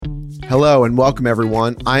Hello and welcome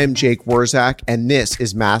everyone. I am Jake Wurzak and this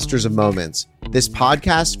is Masters of Moments. This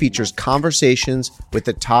podcast features conversations with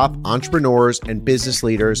the top entrepreneurs and business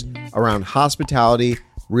leaders around hospitality,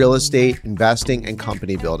 real estate, investing, and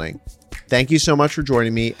company building. Thank you so much for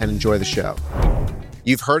joining me and enjoy the show.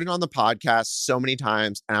 You've heard it on the podcast so many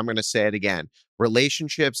times, and I'm going to say it again.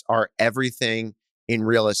 Relationships are everything in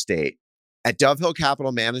real estate. At Dove Hill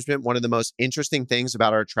Capital Management, one of the most interesting things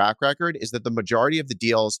about our track record is that the majority of the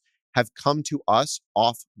deals have come to us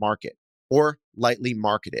off market or lightly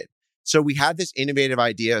marketed. So we had this innovative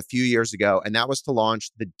idea a few years ago, and that was to launch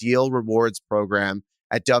the Deal Rewards program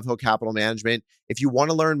at Dove Hill Capital Management. If you want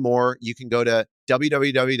to learn more, you can go to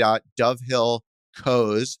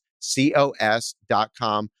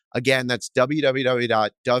www.dovehillcos.com. Again, that's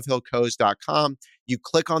www.dovehillcos.com. You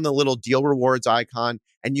click on the little Deal Rewards icon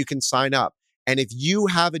and you can sign up. And if you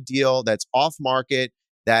have a deal that's off market,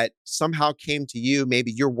 that somehow came to you,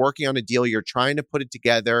 maybe you're working on a deal, you're trying to put it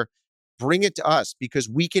together, bring it to us because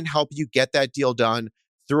we can help you get that deal done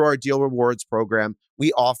through our Deal Rewards program.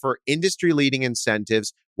 We offer industry-leading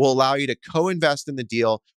incentives. We'll allow you to co-invest in the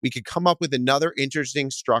deal. We could come up with another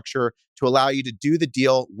interesting structure to allow you to do the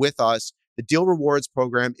deal with us. The Deal Rewards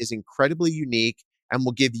program is incredibly unique and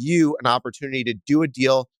will give you an opportunity to do a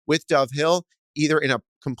deal with Dove Hill, either in a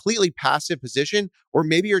completely passive position, or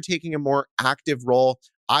maybe you're taking a more active role.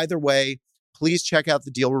 Either way, please check out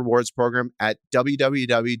the Deal Rewards program at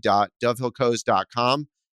www.dovehillcos.com.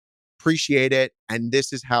 Appreciate it. And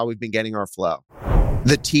this is how we've been getting our flow.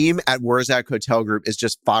 The team at Wurzak Hotel Group is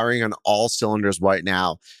just firing on all cylinders right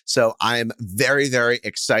now. So I'm very, very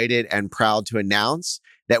excited and proud to announce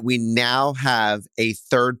that we now have a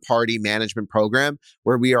third-party management program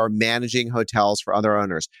where we are managing hotels for other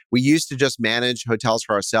owners. We used to just manage hotels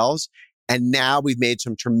for ourselves, and now we've made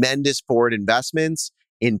some tremendous forward investments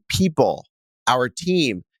in people, our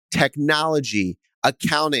team, technology,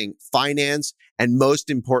 accounting, finance, and most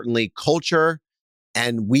importantly, culture.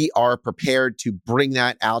 And we are prepared to bring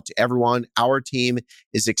that out to everyone. Our team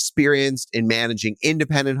is experienced in managing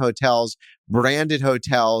independent hotels, branded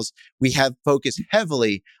hotels. We have focused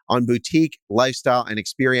heavily on boutique, lifestyle, and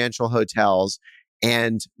experiential hotels.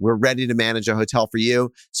 And we're ready to manage a hotel for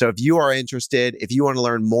you. So if you are interested, if you want to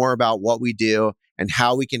learn more about what we do and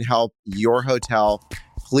how we can help your hotel,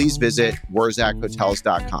 please visit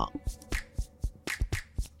wurzakhotels.com.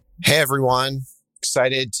 Hey, everyone.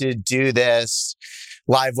 Excited to do this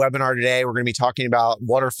live webinar today. We're going to be talking about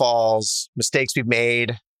waterfalls, mistakes we've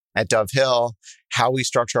made at Dove Hill, how we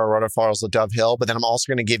structure our waterfalls at Dove Hill. But then I'm also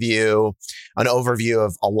going to give you an overview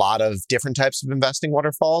of a lot of different types of investing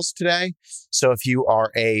waterfalls today. So if you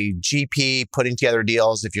are a GP putting together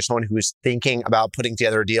deals, if you're someone who's thinking about putting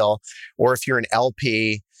together a deal, or if you're an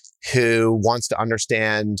LP who wants to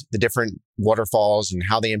understand the different waterfalls and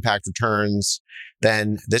how they impact returns,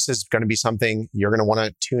 then this is going to be something you're going to want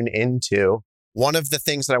to tune into. One of the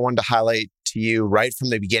things that I wanted to highlight to you right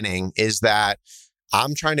from the beginning is that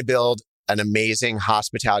I'm trying to build an amazing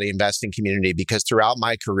hospitality investing community because throughout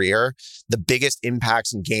my career, the biggest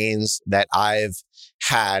impacts and gains that I've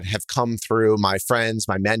had have come through my friends,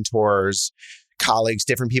 my mentors, colleagues,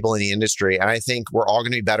 different people in the industry. And I think we're all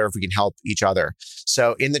going to be better if we can help each other.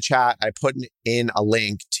 So in the chat, I put in a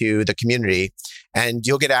link to the community and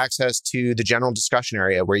you'll get access to the general discussion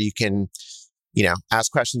area where you can,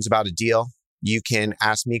 ask questions about a deal. You can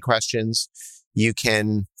ask me questions. You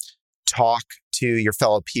can talk to your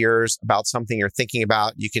fellow peers about something you're thinking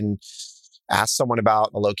about. You can ask someone about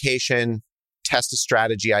a location, test a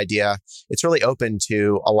strategy idea. It's really open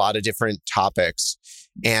to a lot of different topics.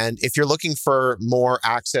 And if you're looking for more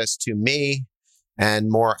access to me and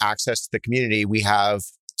more access to the community, we have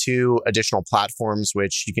 2 additional platforms,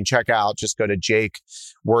 which you can check out. Just go to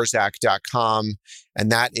jakewurzak.com.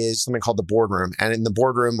 And that is something called the Boardroom. And in the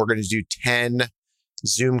Boardroom, we're going to do 10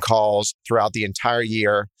 Zoom calls throughout the entire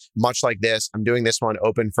year, much like this. I'm doing this one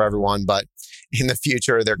open for everyone, but in the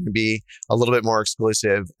future, they're going to be a little bit more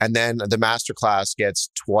exclusive. And then the masterclass gets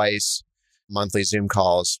twice monthly Zoom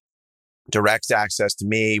calls, direct access to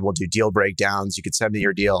me. We'll do deal breakdowns. You can send me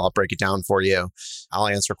your deal. I'll break it down for you. I'll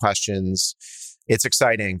answer questions. It's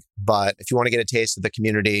exciting, but if you want to get a taste of the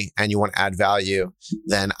community and you want to add value,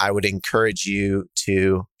 then I would encourage you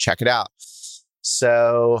to check it out.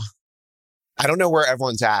 So I don't know where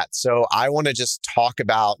everyone's at. So I want to just talk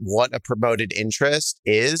about what a promoted interest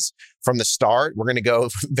is from the start. We're going to go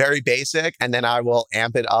very basic and then I will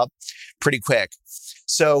amp it up pretty quick.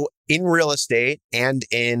 So in real estate and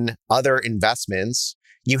in other investments,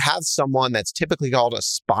 you have someone that's typically called a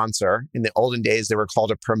sponsor. In the olden days, they were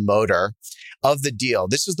called a promoter of the deal.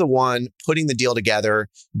 This is the one putting the deal together,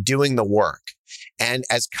 doing the work. And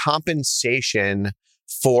as compensation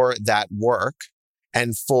for that work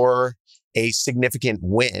and for a significant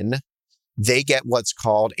win, they get what's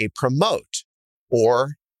called a promote,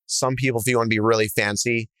 or some people, if you want to be really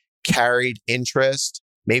fancy, carried interest.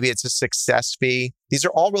 Maybe it's a success fee. These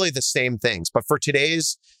are all really the same things. But for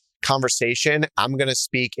today's conversation, I'm going to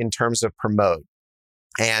speak in terms of promote.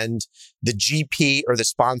 And the GP or the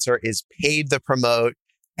sponsor is paid the promote,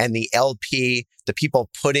 and the LP, the people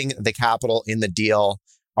putting the capital in the deal,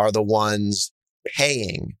 are the ones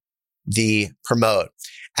paying the promote.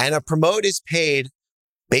 And a promote is paid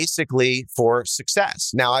basically for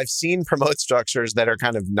success. Now, I've seen promote structures that are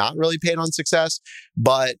kind of not really paid on success,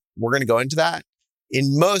 but we're going to go into that.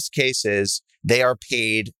 In most cases, they are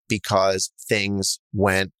paid because things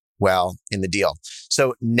went well in the deal.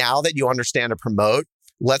 So now that you understand a promote,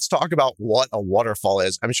 let's talk about what a waterfall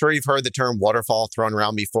is. I'm sure you've heard the term waterfall thrown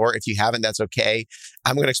around before. If you haven't, that's okay.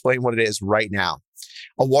 I'm going to explain what it is right now.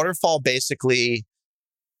 A waterfall basically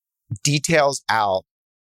details out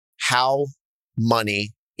how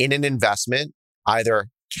money in an investment, either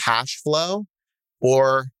cash flow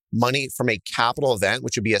or money from a capital event,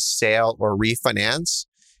 which would be a sale or refinance,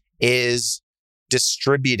 is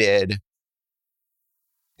distributed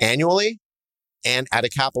annually and at a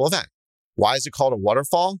capital event. Why is it called a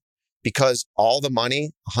waterfall? Because all the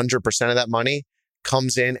money, 100% of that money,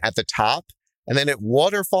 comes in at the top, and then it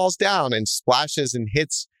waterfalls down and splashes and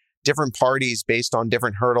hits different parties based on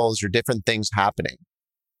different hurdles or different things happening.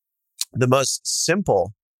 The most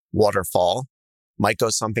simple waterfall might go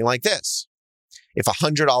something like this. If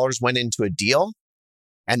 $100 went into a deal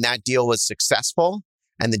and that deal was successful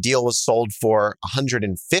and the deal was sold for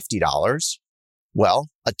 $150, well,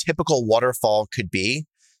 a typical waterfall could be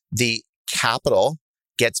the capital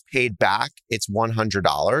gets paid back its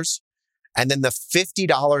 $100, and then the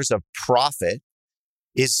 $50 of profit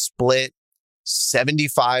is split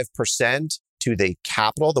 75% to the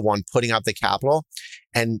capital, the one putting up the capital,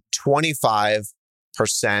 and 25%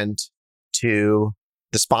 to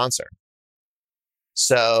the sponsor.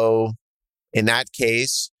 So in that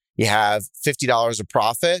case, you have $50 of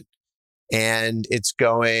profit, and it's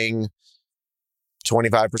going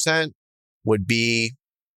 25% would be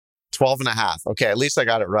 12.5. Okay, at least I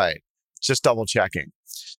got it right. Just double checking.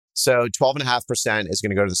 So 12.5% is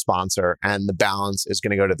going to go to the sponsor, and the balance is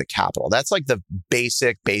going to go to the capital. That's like the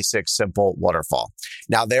basic, simple waterfall.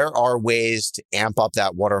 Now, there are ways to amp up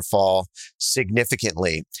that waterfall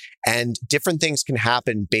significantly, and different things can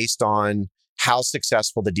happen based on how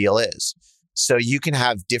successful the deal is. So you can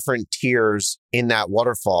have different tiers in that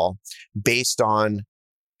waterfall based on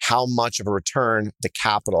how much of a return the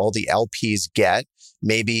capital, the LPs get.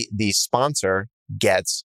 Maybe the sponsor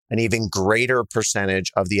gets an even greater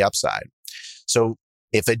percentage of the upside. So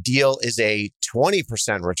if a deal is a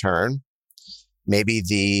 20% return, maybe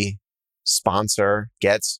the sponsor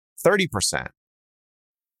gets 30%.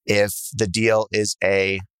 If the deal is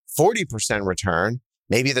a 40% return,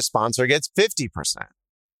 maybe the sponsor gets 50%.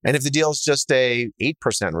 And if the deal is just a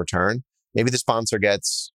 8% return, maybe the sponsor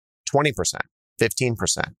gets 20%,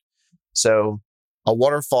 15%. So a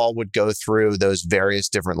waterfall would go through those various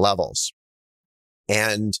different levels.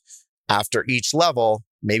 And after each level,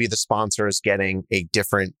 maybe the sponsor is getting a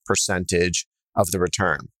different percentage of the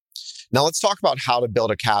return. Now let's talk about how to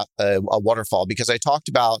build a waterfall, because I talked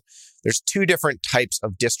about there's two different types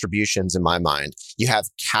of distributions in my mind. You have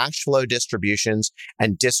cash flow distributions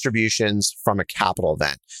and distributions from a capital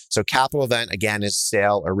event. So capital event, again, is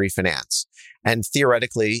sale or refinance. And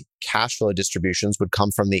theoretically, cash flow distributions would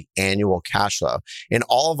come from the annual cash flow. In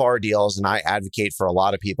all of our deals, and I advocate for a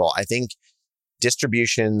lot of people, I think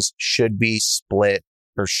distributions should be split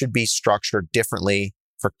or should be structured differently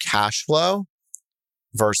for cash flow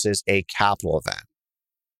versus a capital event.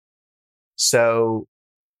 So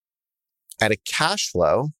at a cash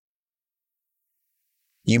flow,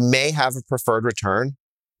 you may have a preferred return,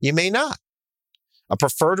 you may not. A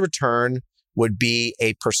preferred return would be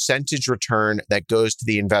a percentage return that goes to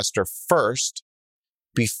the investor first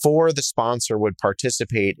before the sponsor would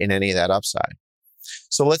participate in any of that upside.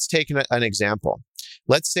 So let's take an example.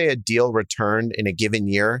 Let's say a deal returned in a given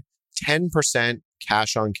year 10%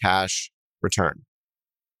 cash on cash return.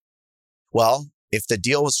 Well, if the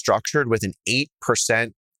deal was structured with an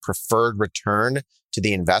 8% preferred return to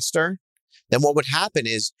the investor, then what would happen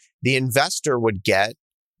is the investor would get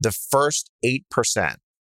the first 8%,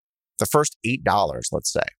 the first $8,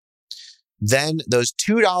 let's say. Then those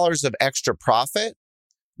 $2 of extra profit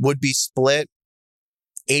would be split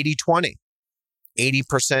 80-20.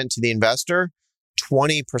 80% to the investor,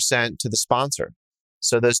 20% to the sponsor.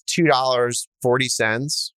 So those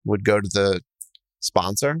 $2.40 would go to the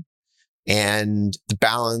sponsor. and the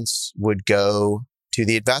balance would go to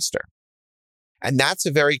the investor. And that's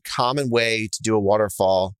a very common way to do a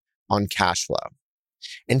waterfall on cash flow.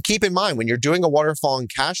 And keep in mind, when you're doing a waterfall on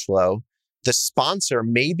cash flow, the sponsor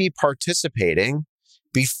may be participating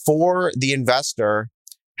before the investor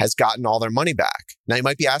has gotten all their money back. Now you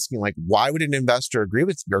might be asking, like, why would an investor agree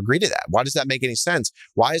to that? Why does that make any sense?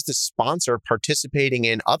 Why is the sponsor participating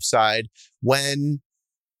in upside when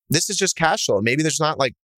this is just cash flow? Maybe there's not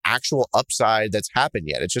like actual upside that's happened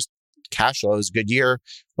yet. It's just cash flow is a good year,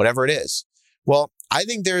 whatever it is. Well, I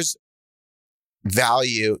think there's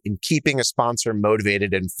value in keeping a sponsor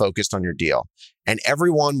motivated and focused on your deal. And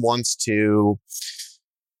everyone wants to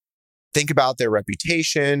think about their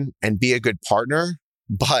reputation and be a good partner,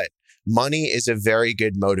 but money is a very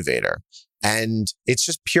good motivator. And it's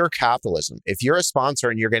just pure capitalism. If you're a sponsor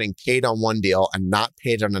and you're getting paid on one deal and not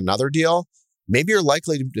paid on another deal, maybe you're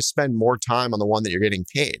likely to spend more time on the one that you're getting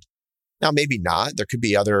paid. Now, maybe not. There could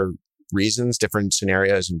be other reasons, different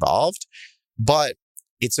scenarios involved, but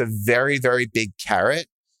it's a very, very big carrot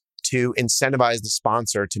to incentivize the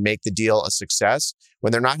sponsor to make the deal a success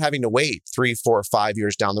when they're not having to wait 3, 4, 5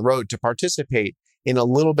 years down the road to participate in a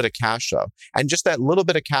little bit of cash flow. And just that little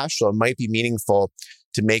bit of cash flow might be meaningful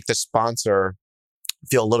to make the sponsor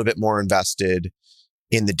feel a little bit more invested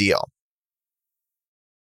in the deal.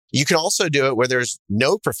 You can also do it where there's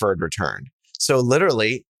no preferred return. So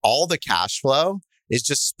literally all the cash flow is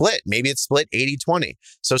just split. Maybe it's split 80-20.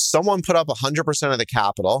 So someone put up 100% of the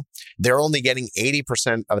capital. They're only getting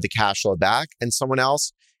 80% of the cash flow back, and someone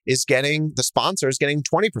else is getting, the sponsor is getting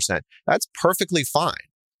 20%. That's perfectly fine.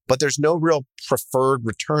 But there's no real preferred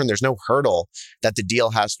return. There's no hurdle that the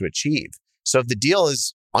deal has to achieve. So if the deal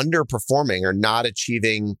is underperforming or not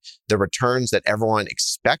achieving the returns that everyone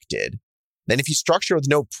expected, then if you structure with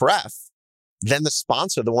no pref, then the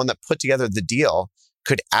sponsor, the one that put together the deal,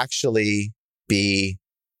 could actually be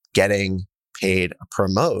getting paid a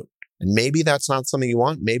promote. And maybe that's not something you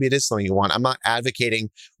want. Maybe it is something you want. I'm not advocating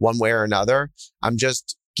one way or another. I'm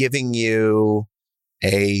just giving you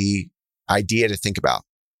a idea to think about.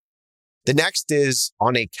 The next is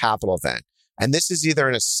on a capital event. And this is either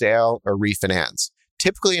in a sale or refinance.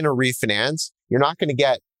 Typically in a refinance, you're not going to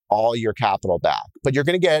get all your capital back, but you're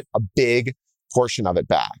going to get a big portion of it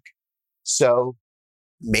back. So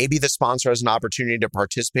maybe the sponsor has an opportunity to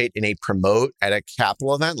participate in a promote at a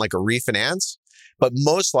capital event, like a refinance, but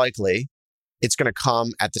most likely it's going to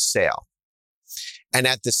come at the sale. And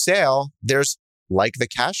at the sale, there's, like the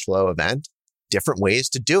cash flow event, different ways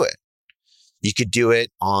to do it. You could do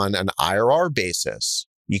it on an IRR basis.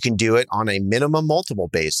 You can do it on a minimum multiple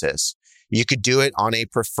basis. You could do it on a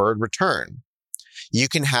preferred return. You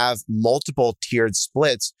can have multiple tiered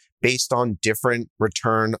splits based on different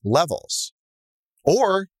return levels.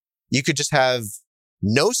 Or you could just have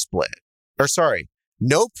no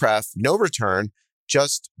pref, no return.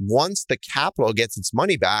 Just once the capital gets its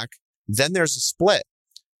money back, then there's a split.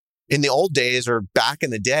 In the old days or back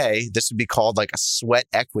in the day, this would be called like a sweat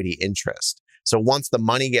equity interest. So once the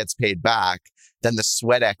money gets paid back, then the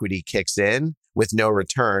sweat equity kicks in with no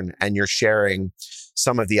return and you're sharing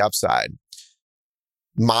some of the upside.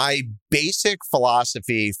 My basic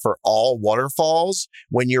philosophy for all waterfalls,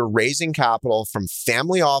 when you're raising capital from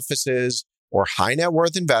family offices or high net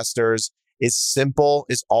worth investors, is simple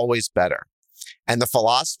is always better. And the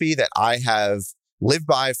philosophy that I have lived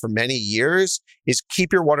by for many years is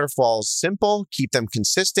keep your waterfalls simple, keep them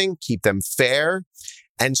consistent, keep them fair,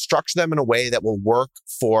 and structure them in a way that will work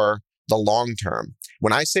for the long term.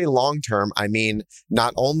 When I say long term, I mean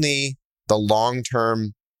not only the long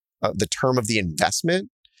term, the term of the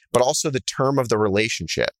investment, but also the term of the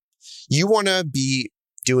relationship. You want to be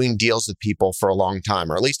doing deals with people for a long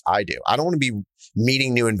time, or at least I do. I don't want to be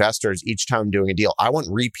meeting new investors each time I'm doing a deal. I want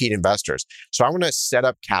repeat investors. So I want to set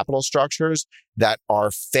up capital structures that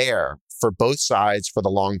are fair for both sides for the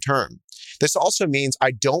long term. This also means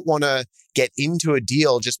I don't want to get into a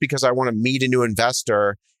deal just because I want to meet a new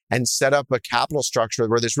investor and set up a capital structure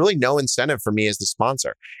where there's really no incentive for me as the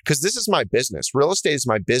sponsor. Because this is my business. Real estate is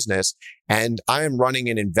my business, and I am running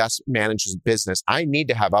an investment management business. I need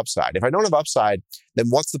to have upside. If I don't have upside, then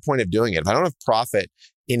what's the point of doing it? If I don't have profit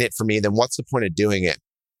in it for me, then what's the point of doing it?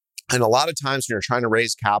 And a lot of times when you're trying to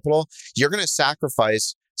raise capital, you're going to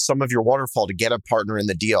sacrifice some of your waterfall to get a partner in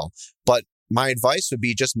the deal. But my advice would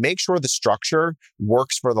be just make sure the structure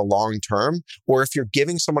works for the long term. Or if you're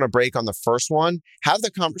giving someone a break on the first one, have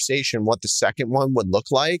the conversation what the second one would look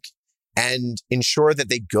like and ensure that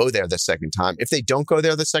they go there the second time. If they don't go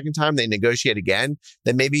there the second time, they negotiate again,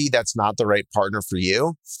 then maybe that's not the right partner for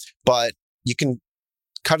you. But you can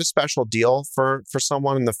cut a special deal for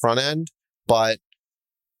someone in the front end, but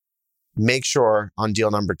make sure on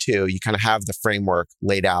deal number 2, you kind of have the framework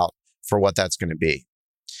laid out for what that's going to be.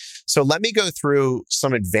 So let me go through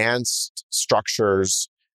some advanced structures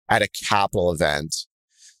at a capital event.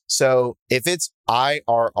 So if it's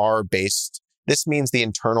IRR based, this means the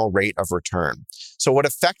internal rate of return. So what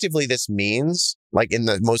effectively this means, like in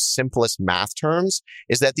the most simplest math terms,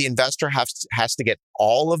 is that the investor has to get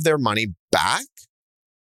all of their money back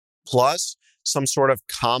plus some sort of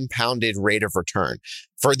compounded rate of return.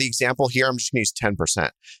 For the example here, I'm just going to use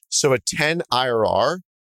 10%. So a 10 IRR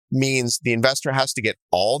means the investor has to get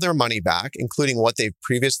all their money back, including what they've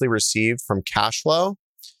previously received from cash flow.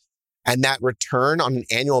 And that return on an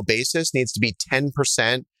annual basis needs to be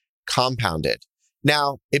 10% compounded.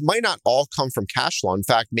 Now, it might not all come from cash flow. In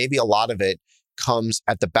fact, maybe a lot of it comes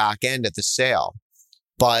at the back end at the sale.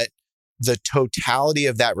 But the totality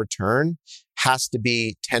of that return has to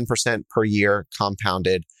be 10% per year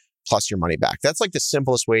compounded plus your money back. That's like the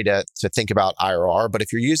simplest way to think about IRR. But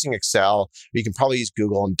if you're using Excel, you can probably use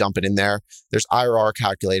Google and dump it in there. There's IRR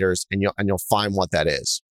calculators and you'll find what that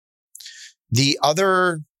is. The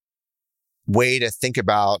other way to think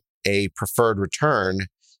about a preferred return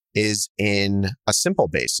is in a simple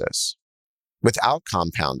basis without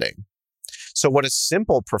compounding. So what a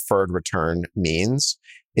simple preferred return means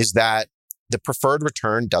is that the preferred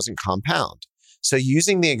return doesn't compound. So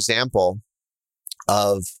using the example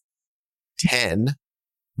of 10,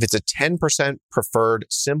 if it's a 10% preferred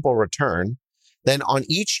simple return, then on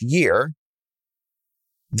each year,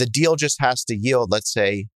 the deal just has to yield, let's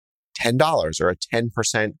say, $10 or a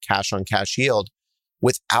 10% cash on cash yield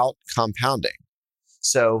without compounding.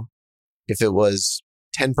 So if it was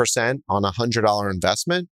 10% on a $100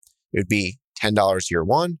 investment, it would be $10 year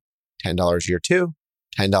 1, $10 year 2,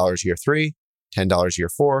 $10 year 3, $10 year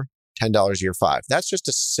 4, $10 year 5. That's just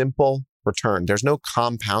a simple return. There's no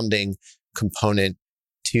compounding component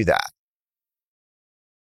to that.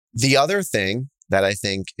 The other thing that I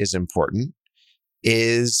think is important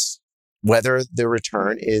is whether the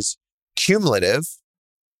return is cumulative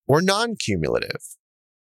or non-cumulative.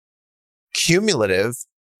 Cumulative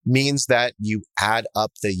means that you add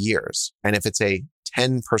up the years. And if it's a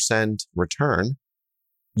 10% return,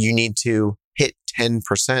 you need to hit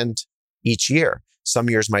 10% each year. Some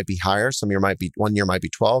years might be higher. One year might be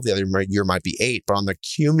 12. The other year might be 8. But on the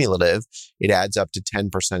cumulative, it adds up to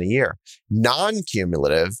 10% a year.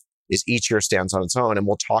 Non-cumulative is each year stands on its own. And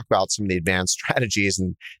we'll talk about some of the advanced strategies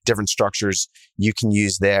and different structures you can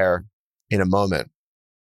use there in a moment.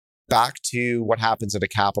 Back to what happens at a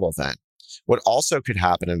capital event. What also could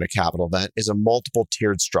happen at a capital event is a multiple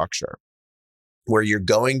tiered structure where you're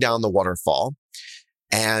going down the waterfall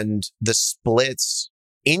and the splits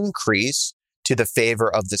increase to the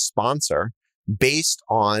favor of the sponsor based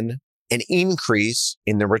on an increase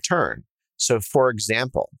in the return. So for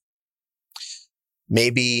example,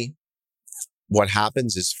 maybe what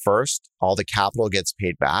happens is first, all the capital gets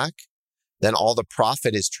paid back. Then all the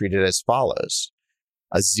profit is treated as follows.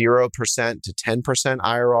 A 0% to 10%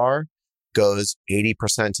 IRR goes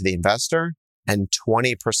 80% to the investor and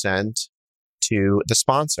 20% to the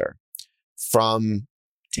sponsor. From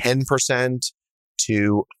 10%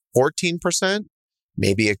 to 14%,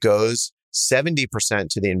 maybe it goes 70%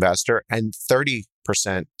 to the investor and 30%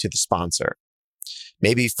 to the sponsor.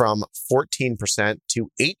 Maybe from 14%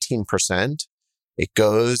 to 18%, it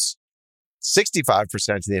goes 65%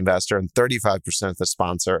 to the investor and 35% to the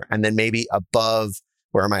sponsor. And then maybe above,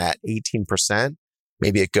 where am I at, 18%,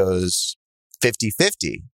 maybe it goes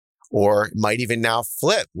 50-50. Or it might even now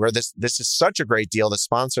flip, where this is such a great deal, the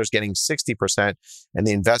sponsor is getting 60% and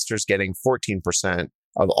the investor is getting 14%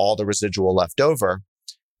 of all the residual left over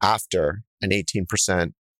after an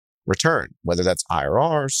 18% return, whether that's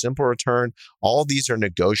IRR, simple return, all these are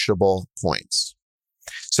negotiable points.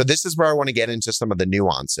 So this is where I want to get into some of the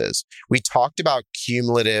nuances. We talked about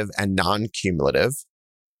cumulative and non-cumulative.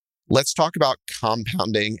 Let's talk about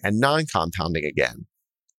compounding and non-compounding again.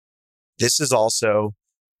 This is also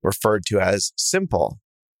referred to as simple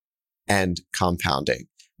and compounding.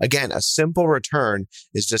 Again, a simple return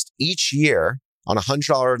is just each year on a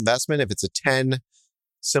 $100 investment. If it's a 10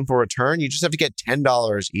 simple return, you just have to get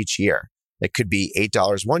 $10 each year. It could be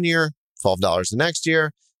 $8 one year, $12 the next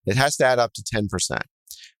year. It has to add up to 10%.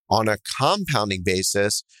 On a compounding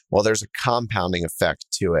basis, well, there's a compounding effect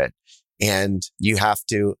to it. And you have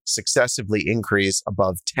to successively increase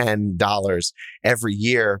above $10 every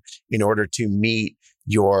year in order to meet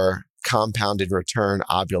your compounded return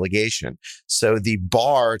obligation. So the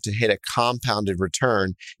bar to hit a compounded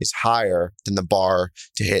return is higher than the bar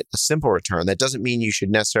to hit a simple return. That doesn't mean you should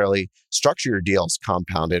necessarily structure your deals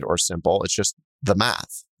compounded or simple. It's just the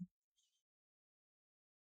math.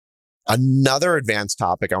 Another advanced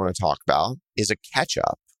topic I want to talk about is a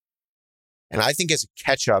catch-up. And I think as a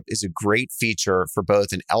catch-up is a great feature for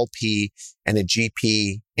both an LP and a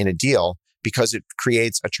GP in a deal because it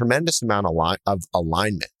creates a tremendous amount of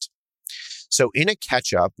alignment. So in a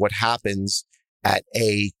catch-up, what happens at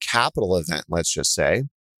a capital event, let's just say,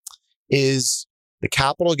 is the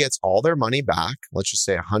capital gets all their money back, let's just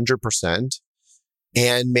say 100%,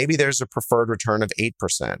 and maybe there's a preferred return of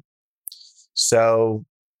 8%. So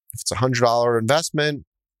if it's a $100 investment,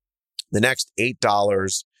 the next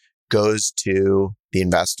 $8 goes to the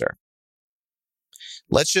investor.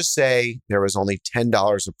 Let's just say there was only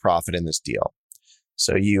 $10 of profit in this deal.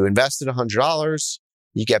 So you invested $100,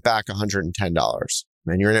 you get back $110,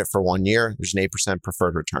 and you're in it for 1 year. There's an 8%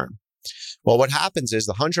 preferred return. Well, what happens is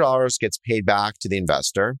the $100 gets paid back to the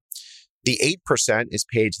investor. The 8% is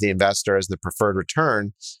paid to the investor as the preferred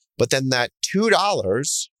return. But then that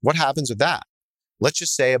 $2, what happens with that? Let's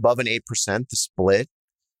just say above an 8%, the split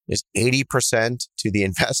is 80% to the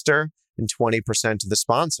investor and 20% to the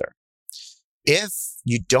sponsor. If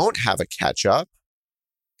you don't have a catch-up,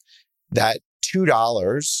 that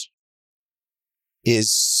 $2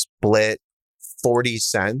 is split 40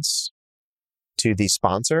 cents to the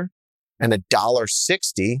sponsor and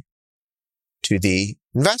 $1.60 to the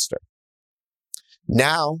investor.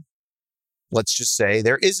 Now, let's just say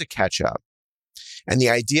there is a catch-up. And the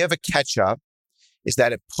idea of a catch-up is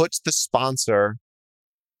that it puts the sponsor,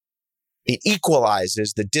 it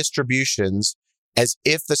equalizes the distributions as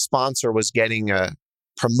if the sponsor was getting a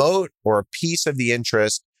promote or a piece of the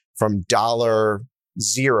interest from $0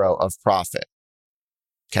 of profit.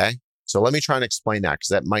 Okay. So let me try and explain that because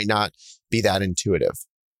that might not be that intuitive.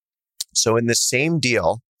 So in the same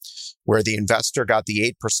deal where the investor got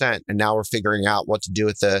the 8% and now we're figuring out what to do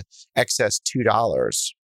with the excess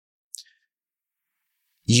 $2,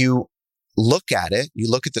 you look at it, you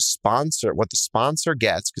look at the sponsor, what the sponsor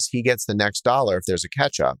gets, because he gets the next dollar if there's a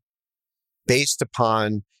catch up, based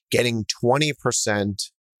upon getting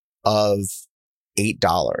 20% of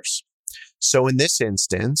 $8. So in this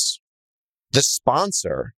instance, the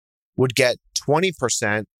sponsor would get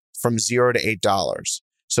 20% from $0 to $8.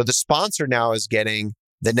 So the sponsor now is getting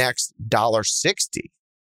the next $1.60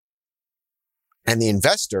 and the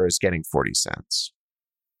investor is getting 40 cents.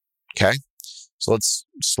 Okay. So let's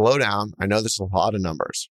slow down. I know this is a lot of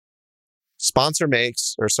numbers.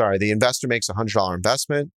 The investor makes a $100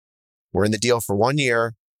 investment. We're in the deal for 1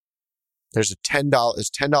 year. There's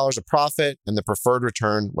 $10 of profit and the preferred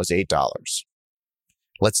return was $8.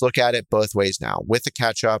 Let's look at it both ways now, with a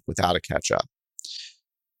catch-up, without a catch-up.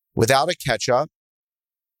 Without a catch-up,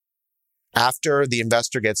 after the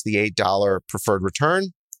investor gets the $8 preferred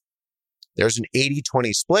return, there's an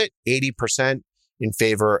 80-20 split, 80% in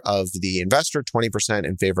favor of the investor, 20%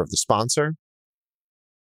 in favor of the sponsor.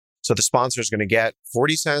 So the sponsor is going to get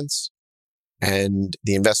 40 cents and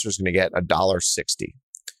the investor is going to get $1.60.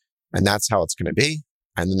 And that's how it's going to be.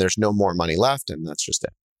 And then there's no more money left and that's just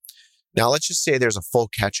it. Now let's just say there's a full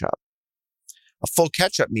catch-up. A full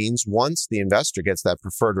catch-up means once the investor gets that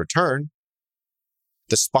preferred return,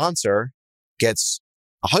 the sponsor gets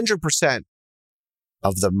 100%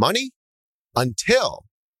 of the money until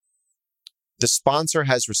the sponsor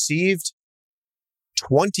has received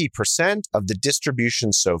 20% of the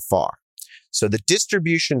distribution so far. So the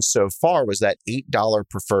distribution so far was that $8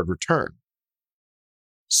 preferred return.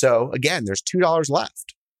 So again, there's $2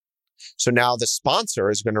 left. So now the sponsor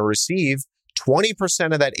is going to receive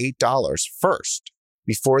 20% of that $8 first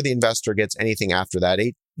before the investor gets anything after that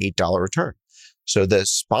 $8 return. So the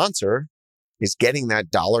sponsor is getting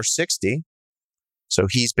that $1.60. So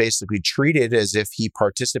he's basically treated as if he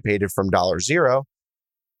participated from $0.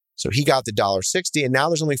 So he got the $1.60 and now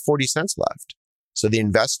there's only 40 cents left. So the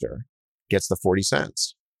investor gets the 40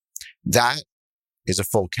 cents. That is a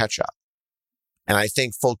full catch-up. And I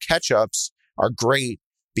think full catch-ups are great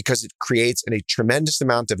because it creates a tremendous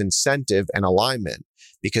amount of incentive and alignment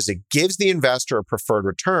because it gives the investor a preferred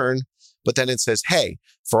return, but then it says, hey,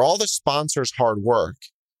 for all the sponsor's hard work,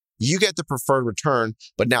 you get the preferred return,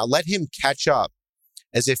 but now let him catch up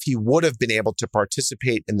as if he would have been able to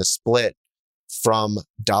participate in the split from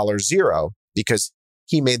 $0 because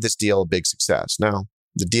he made this deal a big success. Now,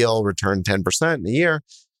 the deal returned 10% in a year.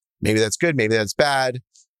 Maybe that's good, maybe that's bad.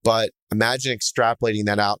 But imagine extrapolating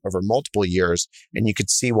that out over multiple years and you could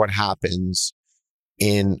see what happens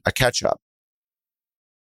in a catch-up.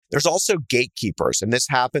 There's also gatekeepers, and this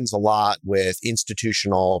happens a lot with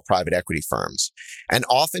institutional private equity firms. And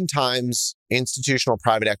oftentimes, institutional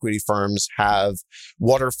private equity firms have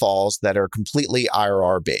waterfalls that are completely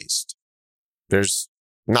IRR based. There's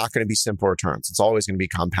not going to be simple returns. It's always going to be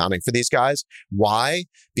compounding for these guys. Why?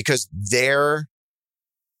 Because their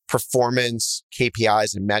performance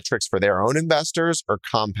KPIs and metrics for their own investors are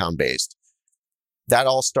compound based. That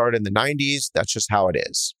all started in the 90s. That's just how it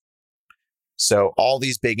is. So all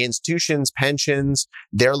these big institutions, pensions,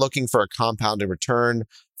 they're looking for a compounded return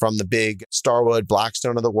from the big Starwood,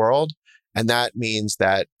 Blackstone of the world. And that means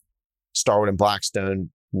that Starwood and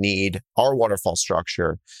Blackstone need our waterfall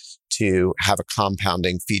structure to have a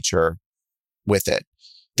compounding feature with it.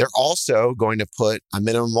 They're also going to put a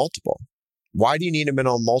minimum multiple. Why do you need a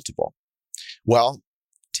minimum multiple? Well,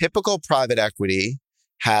 typical private equity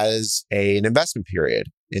has an investment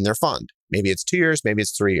period in their fund. Maybe it's 2 years, maybe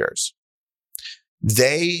it's 3 years.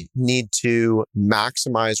 They need to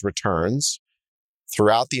maximize returns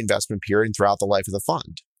throughout the investment period and throughout the life of the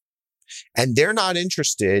fund. And they're not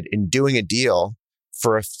interested in doing a deal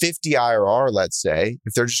for a 50 IRR, let's say,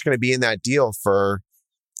 if they're just going to be in that deal for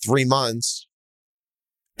 3 months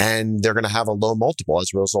and they're going to have a low multiple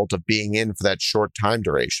as a result of being in for that short time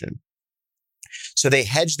duration. So they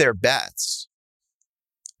hedge their bets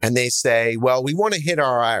and they say, well, we want to hit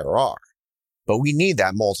our IRR, but we need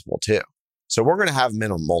that multiple too. So we're going to have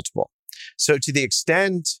minimum multiple. So to the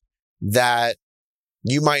extent that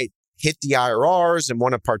you might hit the IRRs and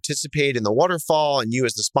want to participate in the waterfall and you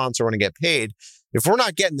as the sponsor want to get paid, if we're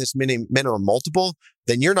not getting this minimum multiple,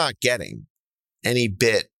 then you're not getting any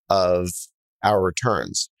bit of our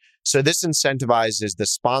returns. So this incentivizes the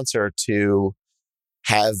sponsor to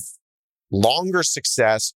have longer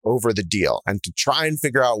success over the deal and to try and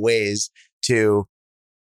figure out ways to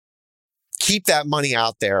keep that money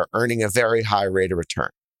out there earning a very high rate of return.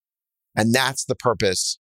 And that's the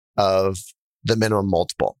purpose of the minimum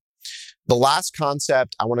multiple. The last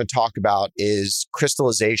concept I want to talk about is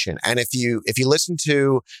crystallization. And if you listen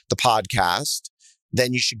to the podcast,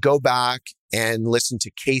 then you should go back and listen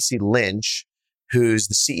to Casey Lynch, who's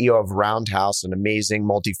the CEO of Roundhouse, an amazing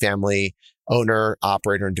multifamily owner,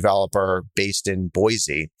 operator, and developer based in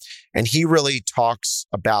Boise. And he really talks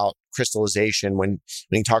about crystallization when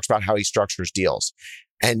he talks about how he structures deals.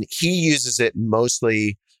 And he uses it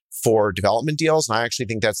mostly for development deals. And I actually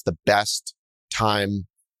think that's the best time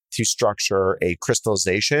to structure a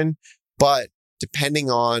crystallization. But depending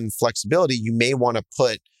on flexibility, you may want to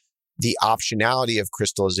put the optionality of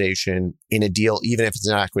crystallization in a deal, even if it's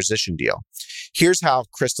an acquisition deal. Here's how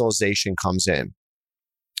crystallization comes in.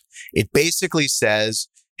 It basically says,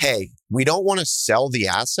 hey, we don't want to sell the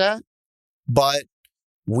asset, but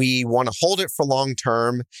we want to hold it for long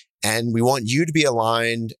term and we want you to be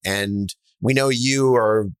aligned, and we know you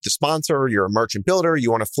are the sponsor, you're a merchant builder,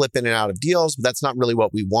 you want to flip in and out of deals, but that's not really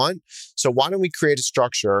what we want. So why don't we create a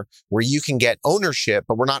structure where you can get ownership,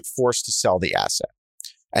 but we're not forced to sell the asset?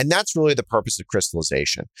 And that's really the purpose of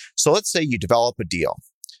crystallization. So let's say you develop a deal.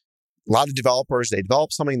 A lot of developers, they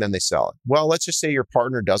develop something, then they sell it. Well, let's just say your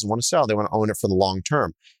partner doesn't want to sell. They want to own it for the long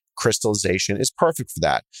term. Crystallization is perfect for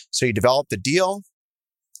that. So you develop the deal,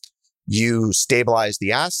 you stabilize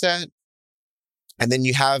the asset, and then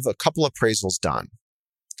you have a couple appraisals done.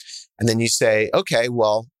 And then you say, okay,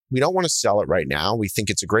 well, we don't want to sell it right now. We think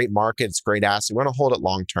it's a great market. It's a great asset. We want to hold it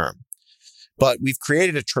long term. But we've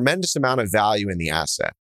created a tremendous amount of value in the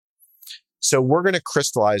asset. So we're going to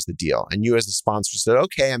crystallize the deal. And you as the sponsor said,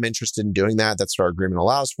 okay, I'm interested in doing that. That's what our agreement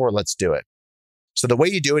allows for. Let's do it. So the way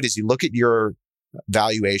you do it is you look at your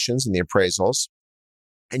valuations and the appraisals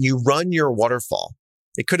and you run your waterfall.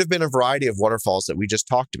 It could have been a variety of waterfalls that we just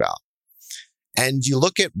talked about. And you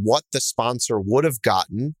look at what the sponsor would have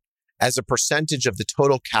gotten as a percentage of the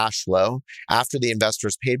total cash flow after the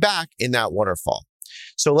investors paid back in that waterfall.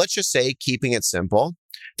 So let's just say, keeping it simple,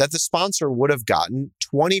 that the sponsor would have gotten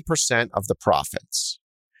 20% of the profits.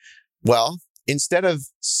 Well, instead of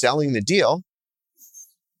selling the deal,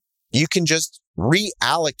 you can just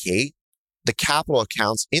reallocate the capital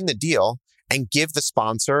accounts in the deal and give the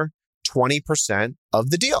sponsor 20% of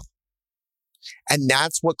the deal. And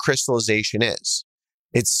that's what crystallization is.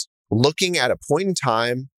 It's looking at a point in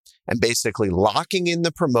time and basically locking in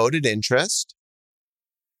the promoted interest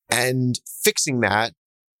and fixing that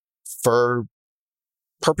for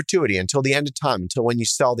perpetuity until the end of time, until when you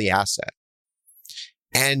sell the asset.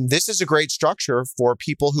 And this is a great structure for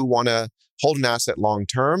people who want to hold an asset long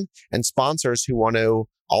term and sponsors who want to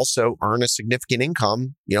also earn a significant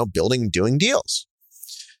income, building and doing deals.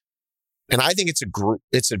 And I think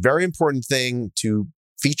it's a very important thing to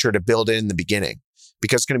feature, to build in the beginning,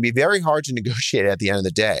 because it's going to be very hard to negotiate at the end of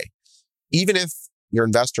the day, even if your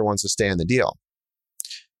investor wants to stay in the deal.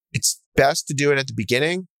 It's best to do it at the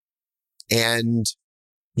beginning, and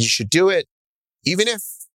you should do it even if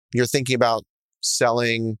you're thinking about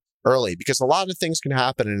selling early, because a lot of things can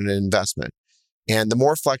happen in an investment. And the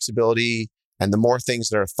more flexibility and the more things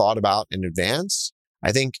that are thought about in advance,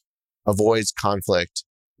 I think avoids conflict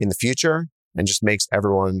in the future and just makes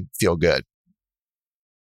everyone feel good.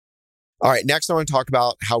 All right, next I want to talk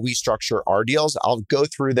about how we structure our deals. I'll go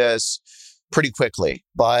through this pretty quickly,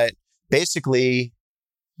 but basically,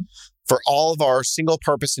 for all of our single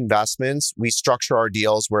purpose investments, we structure our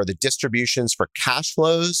deals where the distributions for cash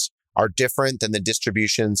flows are different than the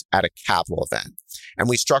distributions at a capital event. And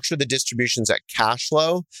we structure the distributions at cash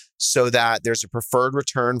flow so that there's a preferred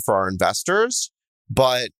return for our investors,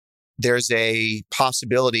 but there's a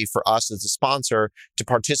possibility for us as a sponsor to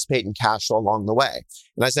participate in cash flow along the way.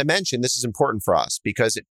 And as I mentioned, this is important for us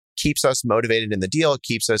because it keeps us motivated in the deal. It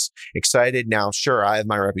keeps us excited. Now, sure, I have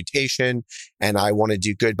my reputation and I want to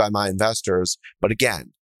do good by my investors. But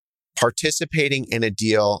again, participating in a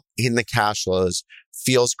deal in the cash flows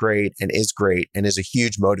feels great and is a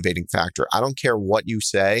huge motivating factor. I don't care what you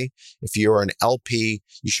say. If you're an LP,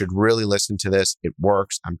 you should really listen to this. It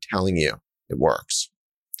works. I'm telling you, it works.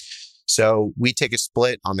 So we take a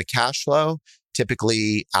split on the cash flow,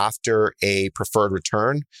 typically after a preferred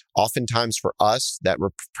return. Oftentimes for us, that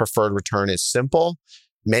preferred return is simple.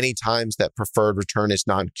 Many times that preferred return is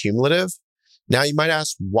non-cumulative. Now you might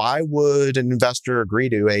ask, why would an investor agree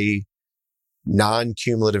to a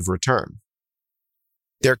non-cumulative return?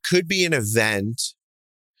 There could be an event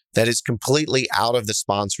that is completely out of the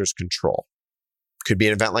sponsor's control. Could be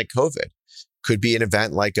an event like COVID. Could be an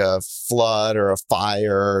event like a flood or a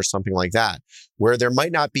fire or something like that, where there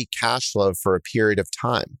might not be cash flow for a period of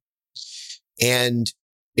time. And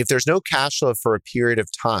if there's no cash flow for a period of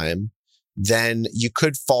time, then you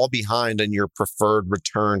could fall behind on your preferred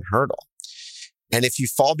return hurdle. And if you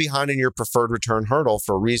fall behind in your preferred return hurdle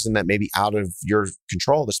for a reason that may be out of your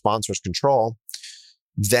control, the sponsor's control,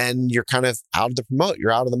 then you're kind of out of the promote,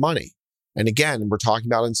 you're out of the money. And again, we're talking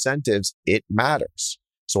about incentives, it matters.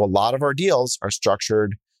 So a lot of our deals are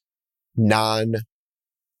structured non-cumulative,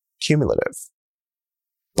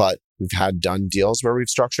 but we've had done deals where we've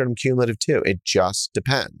structured them cumulative too. It just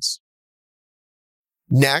depends.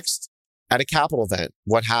 Next, at a capital event,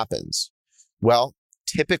 what happens? Well,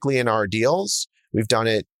 typically in our deals, we've done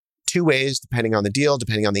it two ways, depending on the deal,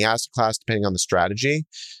 depending on the asset class, depending on the strategy,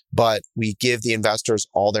 but we give the investors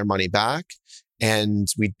all their money back. And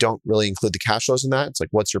we don't really include the cash flows in that. It's like,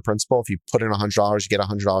 what's your principal? If you put in $100, you get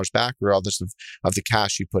 $100 back, regardless of the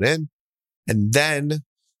cash you put in. And then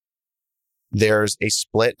there's a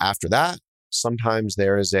split after that. Sometimes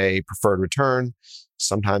there is a preferred return.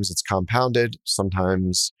 Sometimes it's compounded.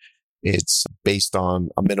 Sometimes it's based on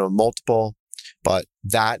a minimum multiple. But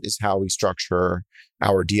that is how we structure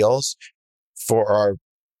our deals. For our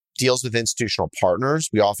deals with institutional partners,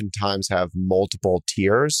 we oftentimes have multiple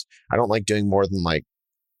tiers. I don't like doing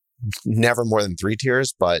never more than 3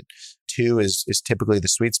 tiers, but 2 is typically the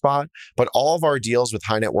sweet spot. But all of our deals with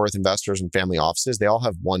high net worth investors and family offices, they all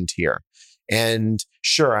have 1 tier. And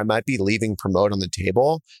sure, I might be leaving promote on the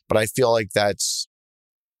table, but I feel like it's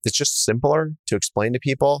just simpler to explain to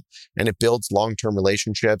people, and it builds long-term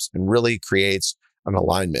relationships and really creates an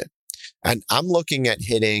alignment. And I'm looking at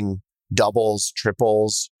hitting doubles,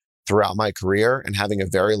 triples throughout my career and having a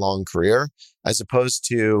very long career, as opposed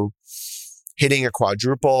to hitting a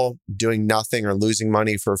quadruple, doing nothing or losing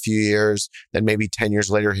money for a few years, then maybe 10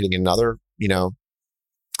 years later hitting another,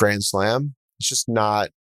 grand slam. It's just not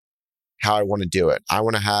how I want to do it. I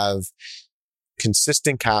want to have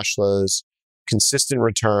consistent cash flows, consistent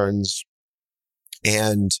returns,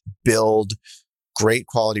 and build great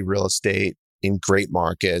quality real estate in great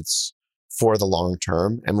markets for the long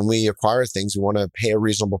term. And when we acquire things, we want to pay a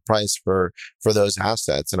reasonable price for those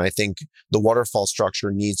assets. And I think the waterfall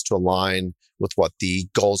structure needs to align with what the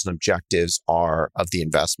goals and objectives are of the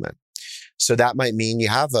investment. So that might mean you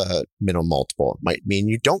have a minimum multiple. It might mean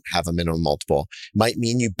you don't have a minimum multiple. It might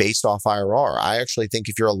mean you based off IRR. I actually think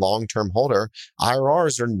if you're a long-term holder,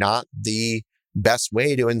 IRRs are not the best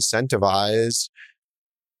way to incentivize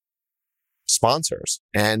sponsors.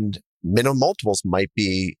 And minimum multiples might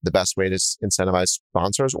be the best way to incentivize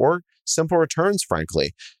sponsors, or simple returns,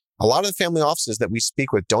 frankly. A lot of the family offices that we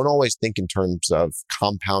speak with don't always think in terms of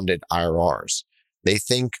compounded IRRs. They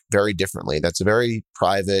think very differently. That's a very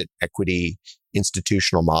private equity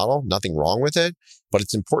institutional model. Nothing wrong with it, but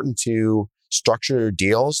it's important to structure your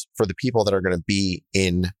deals for the people that are going to be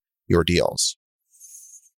in your deals.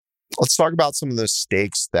 Let's talk about some of the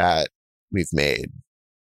mistakes that we've made.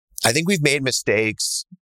 I think we've made mistakes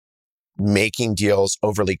making deals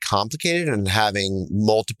overly complicated and having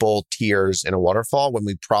multiple tiers in a waterfall when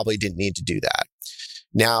we probably didn't need to do that.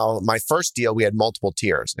 Now, my first deal, we had multiple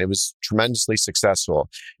tiers. It was tremendously successful,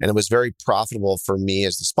 and it was very profitable for me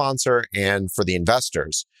as the sponsor and for the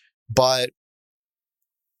investors. But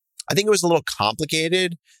I think it was a little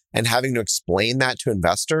complicated, and having to explain that to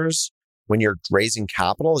investors when you're raising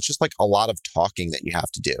capital, it's just like a lot of talking that you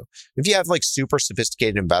have to do. If you have like super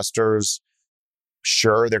sophisticated investors,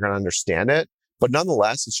 sure, they're going to understand it. But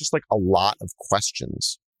nonetheless, it's just like a lot of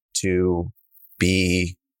questions to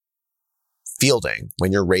be fielding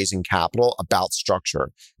when you're raising capital about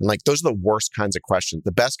structure. And like, those are the worst kinds of questions.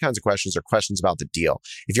 The best kinds of questions are questions about the deal.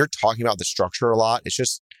 If you're talking about the structure a lot, it's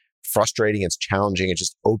just frustrating. It's challenging. It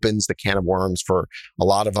just opens the can of worms for a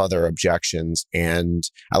lot of other objections. And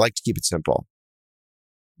I like to keep it simple.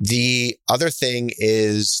 The other thing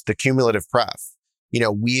is the cumulative pref.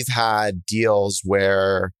 We've had deals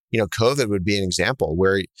where, COVID would be an example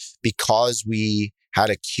where, because we had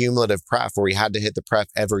a cumulative pref where we had to hit the pref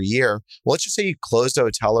every year. Well, let's just say you closed a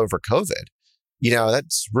hotel over COVID.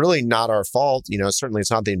 That's really not our fault. Certainly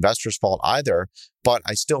it's not the investor's fault either, but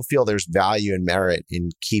I still feel there's value and merit in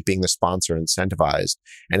keeping the sponsor incentivized.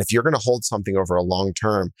 And if you're going to hold something over a long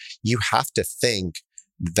term, you have to think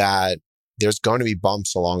that there's going to be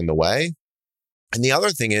bumps along the way. And the other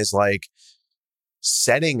thing is like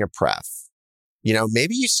setting a pref.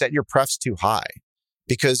 Maybe you set your prefs too high,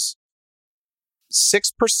 because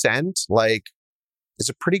 6% is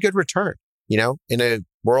a pretty good return, in a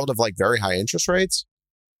world of like very high interest rates.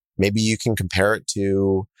 Maybe you can compare it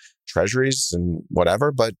to treasuries and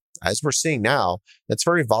whatever, but as we're seeing now, that's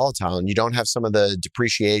very volatile, and you don't have some of the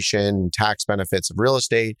depreciation, tax benefits of real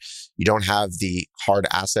estate. You don't have the hard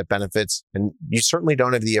asset benefits, and you certainly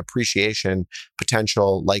don't have the appreciation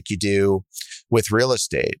potential like you do with real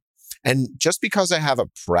estate. And just because I have a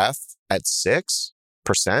pref at 6%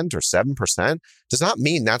 or 7% does not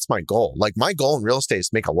mean that's my goal. Like, my goal in real estate is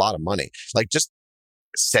to make a lot of money. Like, just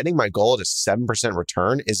setting my goal at a 7%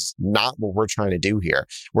 return is not what we're trying to do here.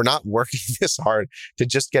 We're not working this hard to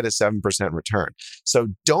just get a 7% return. So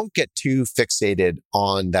don't get too fixated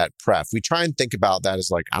on that pref. We try and think about that as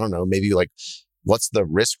like, I don't know, maybe like, what's the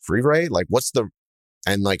risk-free rate? Like,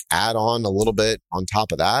 and like add on a little bit on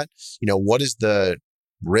top of that. What is the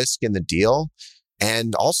risk in the deal?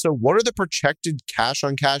 And also, what are the projected cash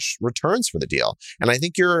on cash returns for the deal? And I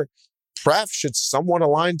think your pref should somewhat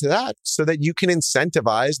align to that so that you can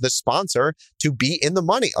incentivize the sponsor to be in the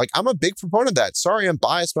money. Like, I'm a big proponent of that. Sorry, I'm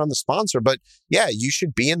biased, but I'm the sponsor. But yeah, you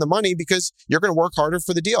should be in the money because you're going to work harder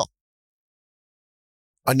for the deal.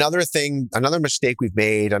 Another mistake we've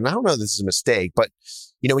made, and I don't know if this is a mistake, but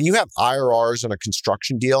when you have IRRs on a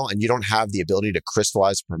construction deal and you don't have the ability to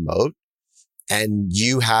crystallize promote, and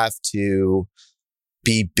you have to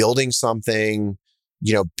be building something,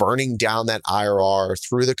 burning down that IRR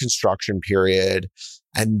through the construction period,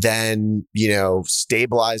 and then,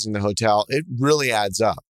 stabilizing the hotel, it really adds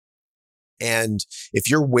up. And if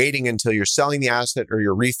you're waiting until you're selling the asset or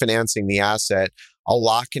you're refinancing the asset, a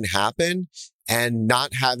lot can happen, and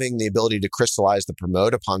not having the ability to crystallize the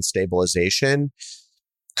promote upon stabilization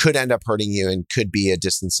could end up hurting you and could be a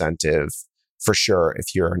disincentive for sure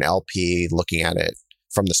if you're an LP looking at it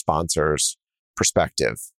from the sponsor's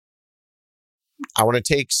perspective. I want to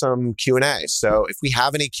take some Q&A. So if we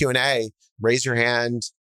have any Q&A, raise your hand.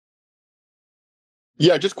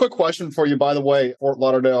 Yeah, just quick question for you. By the way, Fort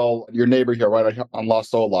Lauderdale, your neighbor here, right on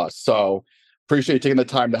Las Olas. So appreciate you taking the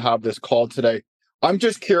time to have this call today. I'm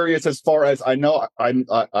just curious, as far as I know,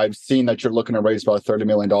 I've seen that you're looking to raise about $30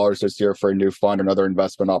 million this year for a new fund, another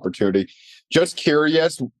investment opportunity. Just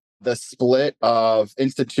curious, the split of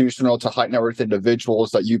institutional to high net worth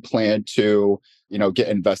individuals that you plan to, get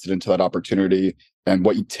invested into that opportunity, and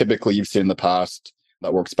what you've seen in the past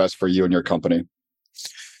that works best for you and your company.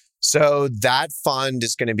 So that fund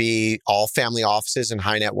is going to be all family offices and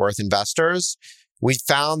high net worth investors. We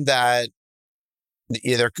found that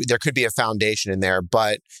there could be a foundation in there,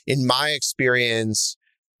 but in my experience,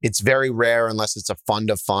 it's very rare unless it's a fund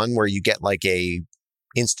of fund where you get like a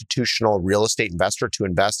institutional real estate investor to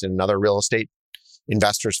invest in another real estate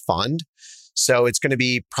investor's fund. So it's going to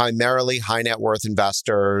be primarily high net worth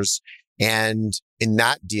investors. And in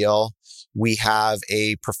that deal, we have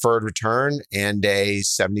a preferred return and a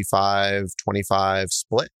 75-25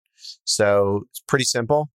 split. So it's pretty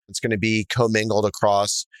simple. It's going to be commingled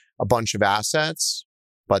across a bunch of assets,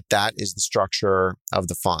 but that is the structure of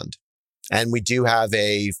the fund. And we do have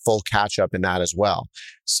a full catch up in that as well.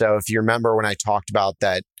 So if you remember when I talked about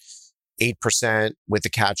that 8% with the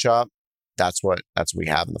catch up, that's what we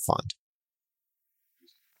have in the fund.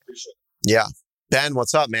 Yeah. Ben,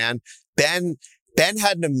 what's up, man? Ben, Ben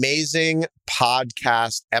had an amazing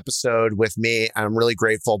podcast episode with me, and I'm really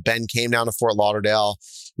grateful. Ben came down to Fort Lauderdale.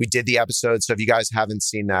 We did the episode. So if you guys haven't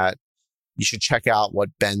seen that, you should check out what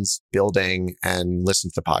Ben's building and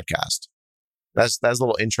listen to the podcast. That's a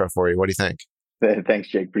little intro for you. What do you think? Thanks,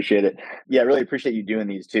 Jake. Appreciate it. Yeah, I really appreciate you doing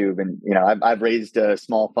these too. And I've raised a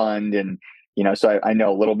small fund, and so I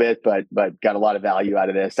know a little bit, but got a lot of value out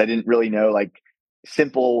of this. I didn't really know like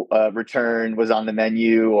simple return was on the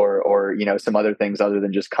menu, or some other things other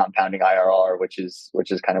than just compounding IRR, which is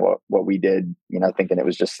kind of what we did. Thinking it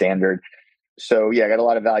was just standard. So yeah, I got a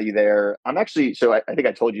lot of value there. I'm actually, I think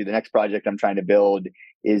I told you the next project I'm trying to build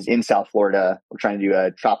is in South Florida. We're trying to do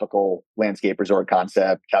a tropical landscape resort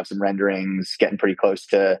concept, have some renderings, getting pretty close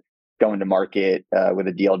to going to market with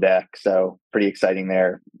a deal deck. So pretty exciting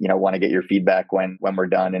there. Want to get your feedback when we're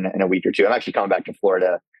done in a week or two. I'm actually coming back to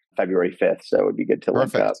Florida February 5th. So it would be good to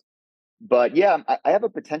link up. But yeah, I have a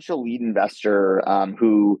potential lead investor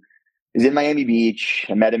who is in Miami Beach.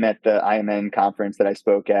 I met him at the IMN conference that I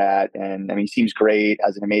spoke at. And I mean, he seems great,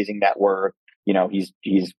 has an amazing network. He's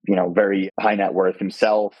very high net worth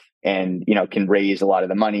himself, and, can raise a lot of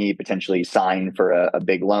the money, potentially sign for a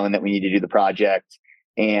big loan that we need to do the project.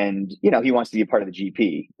 And, he wants to be a part of the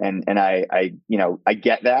GP. And I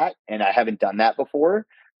get that. And I haven't done that before.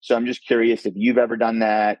 So I'm just curious if you've ever done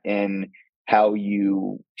that and how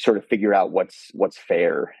you sort of figure out what's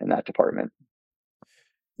fair in that department.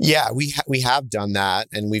 Yeah, we have done that,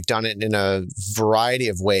 and we've done it in a variety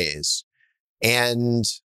of ways. And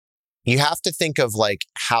you have to think of like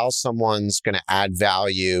how someone's going to add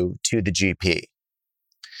value to the GP.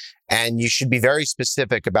 And you should be very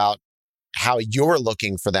specific about how you're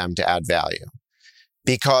looking for them to add value.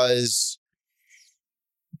 Because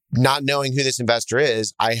not knowing who this investor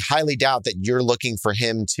is, I highly doubt that you're looking for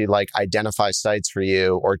him to like identify sites for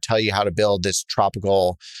you or tell you how to build this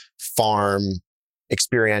tropical farm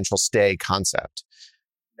experiential stay concept.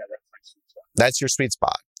 Yeah, that's your sweet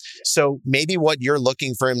spot. Yeah. So maybe what you're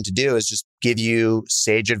looking for him to do is just give you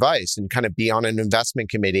sage advice and kind of be on an investment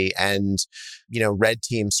committee and, red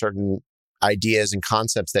team certain ideas and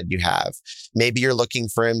concepts that you have. Maybe you're looking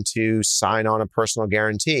for him to sign on a personal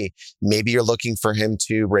guarantee. Maybe you're looking for him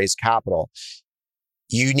to raise capital.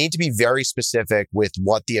 You need to be very specific with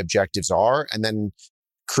what the objectives are and then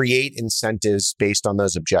create incentives based on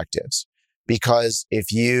those objectives. Because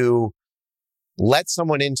if you let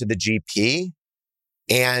someone into the GP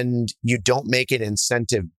and you don't make it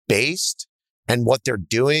incentive based and what they're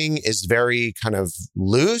doing is very kind of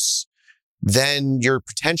loose, then you're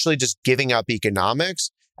potentially just giving up economics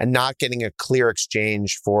and not getting a clear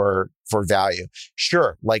exchange for value.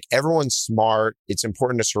 Sure, like everyone's smart. It's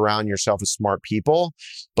important to surround yourself with smart people,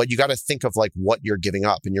 but you got to think of like what you're giving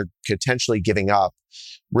up, and you're potentially giving up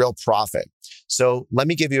real profit. So let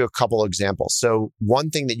me give you a couple examples. So one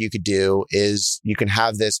thing that you could do is you can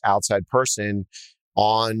have this outside person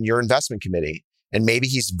on your investment committee, and maybe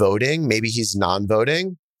he's voting, maybe he's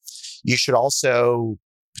non-voting. You should also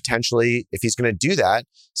potentially, if he's going to do that,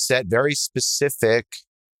 set very specific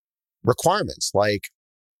requirements, like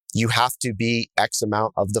you have to be X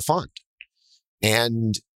amount of the fund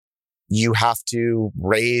and you have to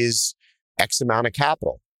raise X amount of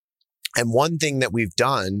capital. And one thing that we've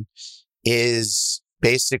done is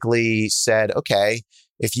basically said, okay,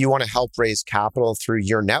 if you want to help raise capital through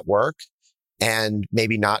your network and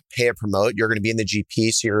maybe not pay a promote, you're going to be in the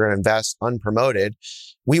GP, so you're going to invest unpromoted.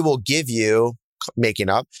 We will give you, making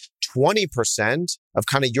up 20% of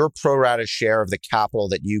kind of your pro rata share of the capital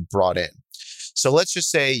that you brought in. So let's just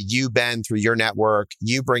say you, Ben, through your network,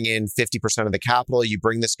 you bring in 50% of the capital, you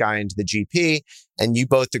bring this guy into the GP, and you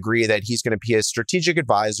both agree that he's going to be a strategic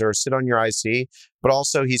advisor, sit on your IC, but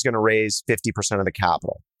also he's going to raise 50% of the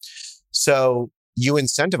capital. So you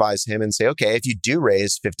incentivize him and say, okay, if you do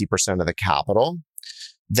raise 50% of the capital,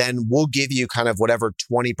 then we'll give you kind of whatever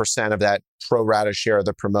 20% of that pro rata share of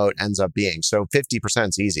the promote ends up being. So 50%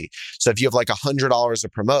 is easy. So if you have like $100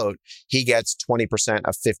 of promote, he gets 20%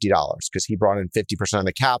 of $50 because he brought in 50% of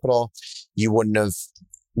the capital. You wouldn't have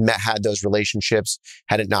had those relationships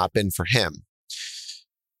had it not been for him.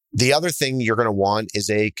 The other thing you're going to want is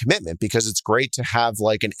a commitment, because it's great to have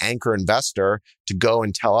like an anchor investor to go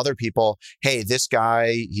and tell other people, hey, this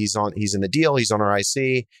guy, he's in the deal, he's on our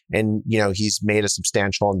IC, and he's made a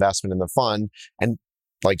substantial investment in the fund. And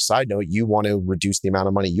like side note, you want to reduce the amount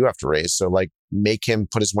of money you have to raise. So like make him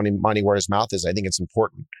put his money where his mouth is. I think it's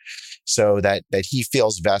important so that he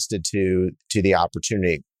feels vested to the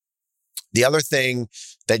opportunity. The other thing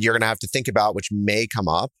that you're going to have to think about, which may come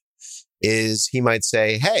up, is he might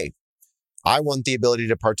say, hey, I want the ability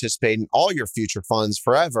to participate in all your future funds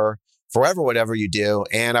forever forever, whatever you do.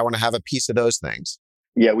 And I want to have a piece of those things.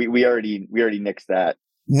 Yeah, we already nixed that.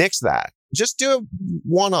 Nix that. Just do it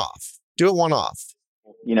one off. Do it one off.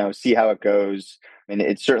 See how it goes. And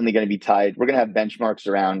it's certainly going to be tied. We're going to have benchmarks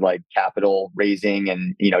around like capital raising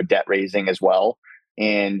and, debt raising as well.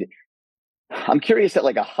 And I'm curious at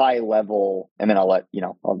like a high level, and then I'll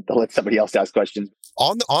let somebody else ask questions.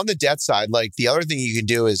 On the debt side, like the other thing you can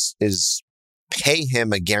do is pay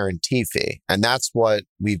him a guarantee fee. And that's what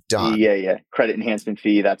we've done. Yeah. Credit enhancement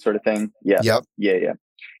fee, that sort of thing. Yeah. Yep. Yeah.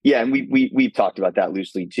 Yeah. And we've talked about that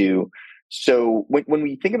loosely too. So when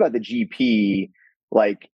we think about the GP,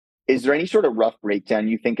 like, is there any sort of rough breakdown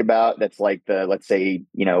you think about that's like the, let's say,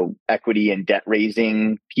 equity and debt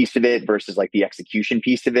raising piece of it versus like the execution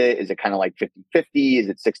piece of it? Is it kind of like 50-50? Is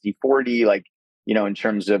it 60-40? Like, in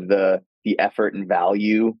terms of the effort and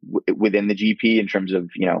value within the GP in terms of,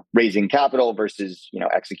 raising capital versus,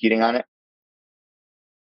 executing on it?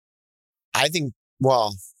 I think,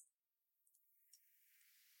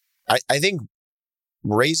 I think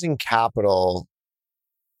raising capital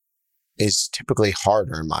is typically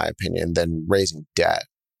harder, in my opinion, than raising debt.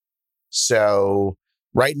 So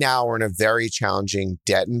right now we're in a very challenging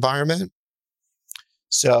debt environment.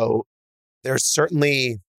 So there's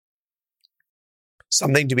certainly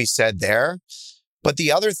something to be said there. But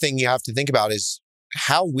the other thing you have to think about is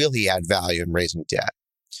how will he add value in raising debt?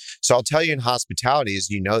 So I'll tell you in hospitality, as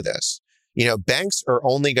you know this, banks are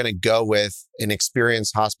only going to go with an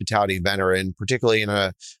experienced hospitality vendor, and particularly in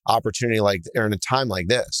a opportunity or in a time like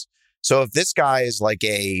this. So if this guy is like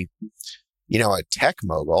a tech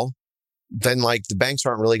mogul, then like the banks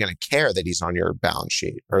aren't really going to care that he's on your balance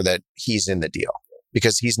sheet or that he's in the deal,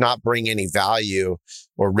 because he's not bringing any value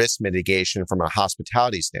or risk mitigation from a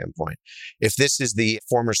hospitality standpoint. If this is the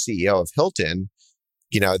former CEO of Hilton,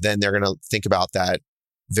 then they're going to think about that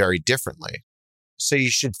very differently. So you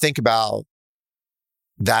should think about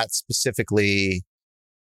that specifically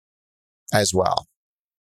as well.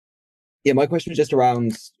 Yeah, my question was just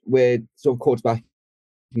around, we're sort of quarterbacking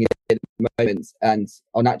at the moment, and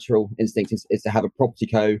our natural instinct is to have a property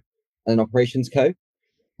co and an operations co.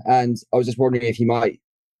 And I was just wondering if you might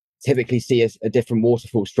typically see a different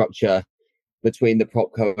waterfall structure between the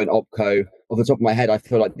propco and opco. Off the top of my head, I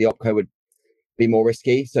feel like the opco would be more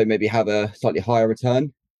risky, so maybe have a slightly higher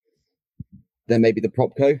return than maybe the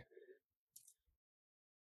propco.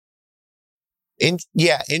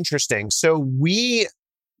 Interesting. So we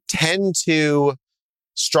tend to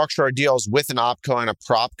structure our deals with an opco and a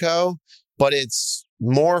propco, but it's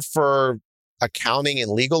more for accounting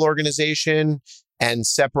and legal organization and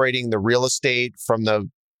separating the real estate from the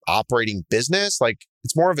operating business. Like,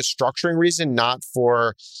 it's more of a structuring reason, not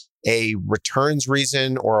for a returns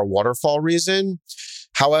reason or a waterfall reason.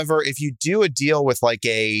 However, if you do a deal with like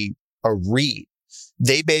a REIT,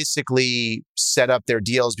 they basically set up their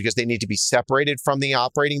deals because they need to be separated from the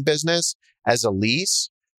operating business as a lease.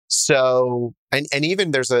 So, and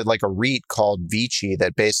even there's a REIT called Vici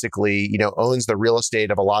that basically, owns the real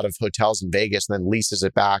estate of a lot of hotels in Vegas and then leases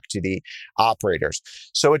it back to the operators.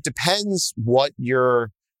 So it depends what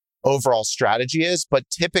your overall strategy is, but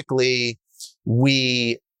typically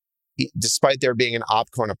despite there being an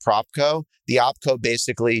opco and a propco, the opco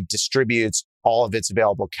basically distributes all of its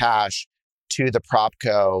available cash to the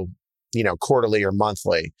propco, quarterly or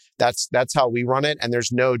monthly. That's how we run it. And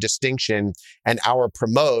there's no distinction. And our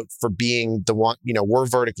promote for being the one, we're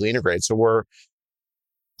vertically integrated. So we're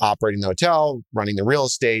operating the hotel, running the real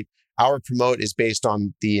estate. Our promote is based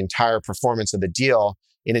on the entire performance of the deal.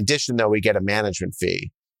 In addition, though, we get a management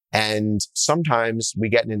fee. And sometimes we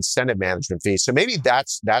get an incentive management fee. So maybe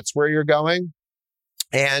that's where you're going.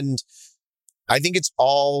 And I think it's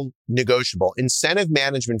all negotiable. Incentive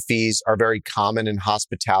management fees are very common in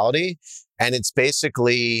hospitality. And it's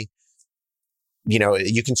basically,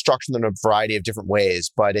 you can structure them in a variety of different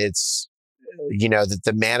ways, but it's, that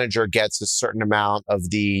the manager gets a certain amount of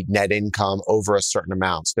the net income over a certain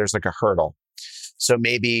amount. So there's like a hurdle. So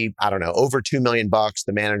maybe, I don't know, over $2 million,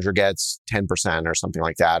 the manager gets 10% or something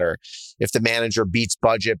like that. Or if the manager beats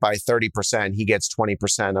budget by 30%, he gets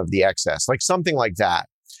 20% of the excess, like something like that.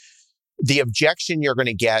 The objection you're going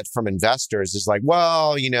to get from investors is like,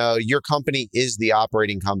 well, your company is the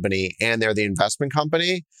operating company and they're the investment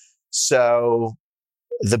company. So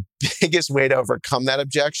the biggest way to overcome that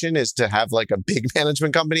objection is to have like a big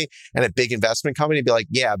management company and a big investment company. Be like,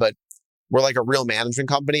 yeah, but we're like a real management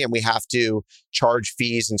company and we have to charge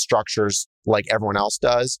fees and structures like everyone else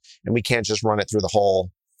does. And we can't just run it through the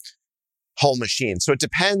whole machine. So it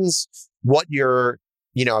depends what your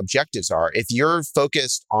objectives are. If you're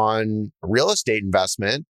focused on real estate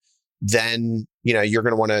investment, then, you're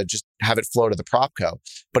going to want to just have it flow to the propco.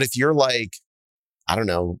 But if you're like, I don't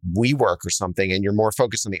know, WeWork or something, and you're more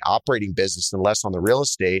focused on the operating business and less on the real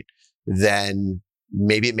estate, then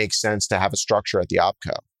maybe it makes sense to have a structure at the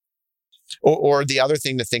opco. Or the other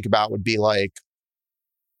thing to think about would be like,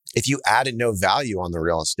 if you added no value on the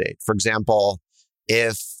real estate. For example,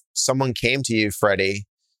 if someone came to you, Freddie,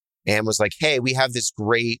 and was like, hey, we have this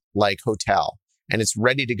great hotel and it's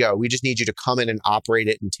ready to go. We just need you to come in and operate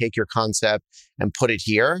it and take your concept and put it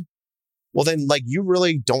here. Well, then you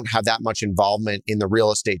really don't have that much involvement in the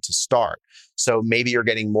real estate to start. So maybe you're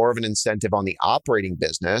getting more of an incentive on the operating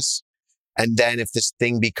business. And then if this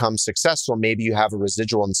thing becomes successful, maybe you have a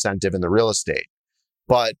residual incentive in the real estate.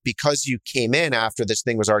 But because you came in after this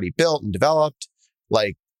thing was already built and developed,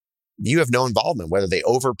 you have no involvement, whether they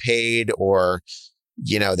overpaid or,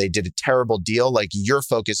 they did a terrible deal. Your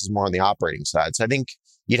focus is more on the operating side. So I think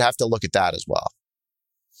you'd have to look at that as well.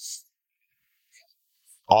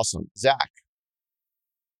 Awesome. Zach.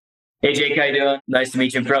 Hey, Jake, how you doing? Nice to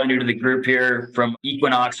meet you. I'm fairly new to the group here from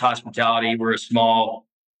Equinox Hospitality. We're a small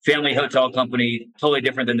family hotel company, totally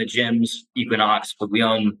different than the gyms, Equinox, but we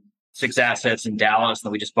own 6 assets in Dallas,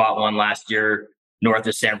 and we just bought one last year north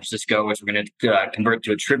of San Francisco, which we're going to convert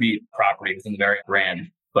to a Tribute property within the Marriott brand.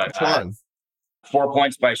 But 4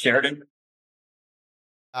 Points by Sheridan.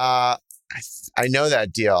 I know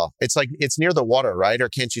that deal. It's near the water, right? Or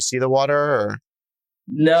can't you see the water? Or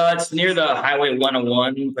no, it's near the Highway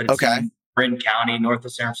 101, but it's in Marin County, north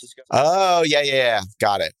of San Francisco. Oh, yeah.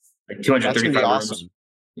 Got it. 235 rooms. Awesome.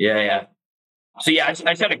 Yeah. So I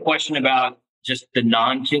just had a question about just the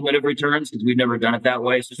non-cumulative returns, because we've never done it that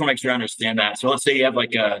way. So just want to make sure I understand that. So let's say you have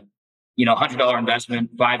a $100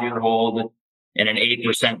 investment, 5-year hold, and an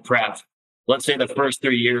 8% pref. Let's say the first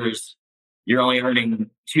 3 years, you're only earning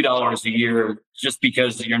 $2 a year just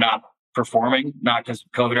because you're not performing, not because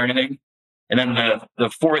of COVID or anything. And then the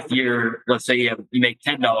fourth year, let's say you make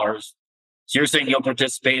 $10. So you're saying you'll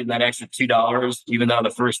participate in that extra $2, even though the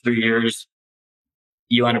first 3 years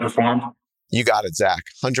you underperformed? You got it, Zach.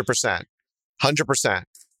 100%. 100%.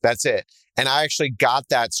 That's it. And I actually got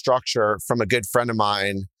that structure from a good friend of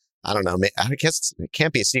mine. I don't know. I guess it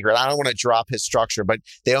can't be a secret. I don't want to drop his structure, but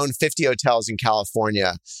they own 50 hotels in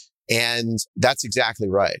California. And that's exactly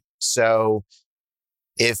right. So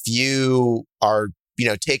if you are,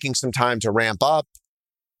 taking some time to ramp up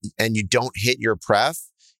and you don't hit your pref,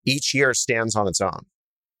 each year stands on its own.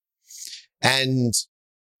 And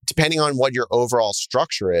depending on what your overall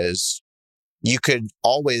structure is, you could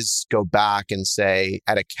always go back and say,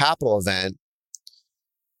 at a capital event,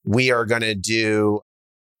 we are going to do,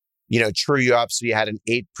 true you up so you had an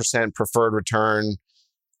 8% preferred return,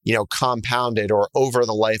 compounded or over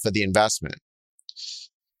the life of the investment.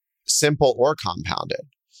 Simple or compounded.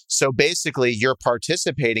 So basically, you're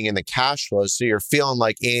participating in the cash flow. So you're feeling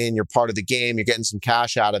you're part of the game, you're getting some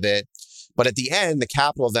cash out of it. But at the end, the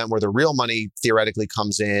capital event where the real money theoretically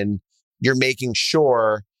comes in, you're making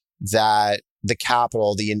sure that the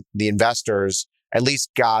capital, the investors, at least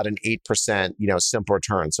got an 8%, simple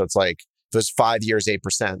return. So it's if it was 5 years, 8%,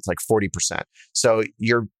 it's 40%. So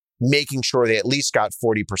you're making sure they at least got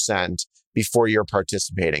 40% before you're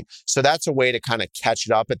participating. So that's a way to kind of catch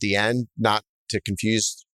it up at the end, not to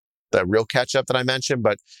confuse the real catch up that I mentioned,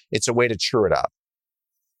 but it's a way to true it up.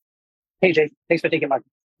 Hey, Jay, thanks for taking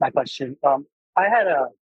my question.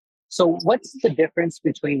 So what's the difference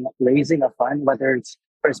between raising a fund, whether it's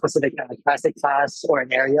for a specific asset class or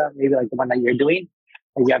an area, maybe like the one that you're doing,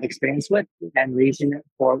 that you have experience with, and raising it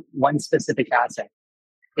for one specific asset?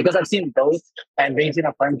 Because I've seen both, and raising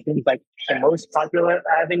a fund seems like the most popular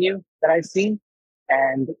avenue that I've seen.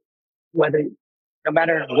 And no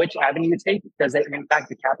matter which avenue you take, does it impact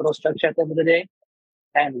the capital structure at the end of the day?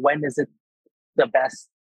 And when is it the best?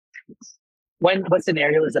 What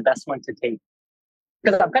scenario is the best one to take?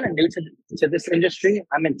 Because I'm kind of new to this industry.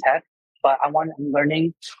 I'm in tech, but I'm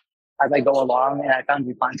learning as I go along, and I found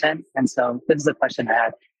new content. And so this is a question I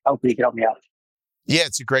had. Hopefully you can help me out. Yeah,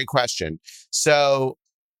 it's a great question. So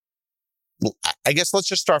I guess let's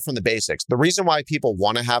just start from the basics. The reason why people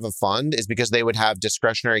want to have a fund is because they would have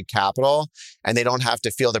discretionary capital and they don't have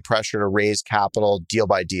to feel the pressure to raise capital deal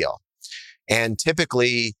by deal. And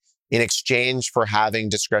typically, in exchange for having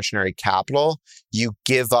discretionary capital, you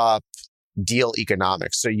give up deal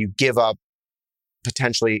economics. So you give up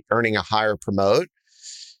potentially earning a higher promote.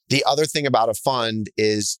 The other thing about a fund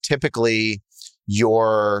is typically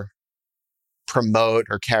your promote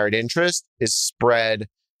or carried interest is spread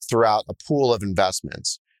throughout a pool of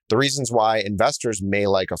investments. The reasons why investors may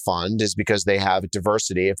like a fund is because they have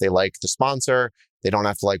diversity. If they like the sponsor, they don't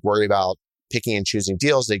have to worry about picking and choosing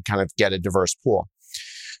deals. They kind of get a diverse pool.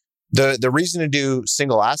 The reason to do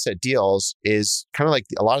single asset deals is kind of like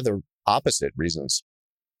a lot of the opposite reasons.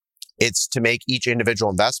 It's to make each individual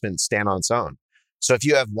investment stand on its own. So if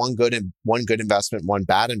you have one good investment, one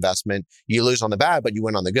bad investment, you lose on the bad, but you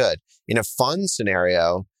win on the good. In a fund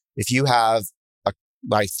scenario, if you have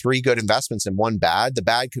like 3 good investments and 1 bad, the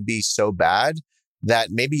bad could be so bad that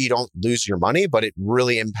maybe you don't lose your money, but it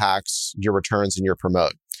really impacts your returns and your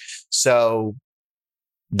promote. So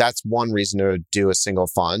that's one reason to do a single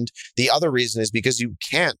fund. The other reason is because you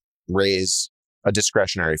can't raise a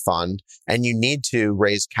discretionary fund and you need to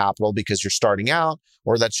raise capital because you're starting out,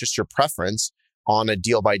 or that's just your preference on a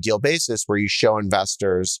deal by deal basis where you show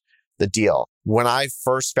investors the deal. When I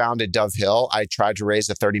first founded Dove Hill, I tried to raise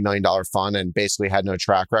a $30 million fund and basically had no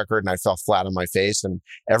track record, and I fell flat on my face, and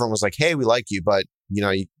everyone was like, "Hey, we like you, but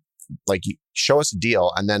you show us a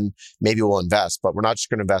deal and then maybe we'll invest, but we're not just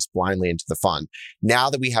going to invest blindly into the fund." Now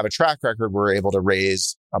that we have a track record, we're able to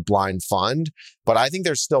raise a blind fund, but I think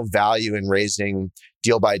there's still value in raising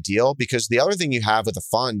deal by deal, because the other thing you have with a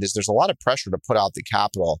fund is there's a lot of pressure to put out the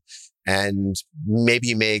capital and maybe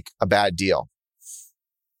you make a bad deal.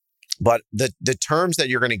 But the terms that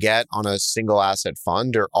you're going to get on a single asset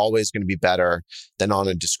fund are always going to be better than on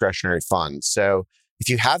a discretionary fund. So if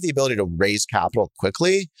you have the ability to raise capital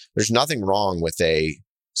quickly, there's nothing wrong with a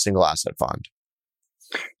single asset fund.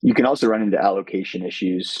 You can also run into allocation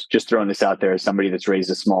issues. Just throwing this out there as somebody that's raised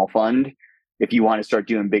a small fund. If you want to start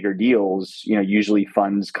doing bigger deals, usually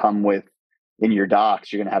funds come with, in your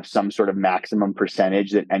docs, you're going to have some sort of maximum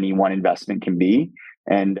percentage that any one investment can be.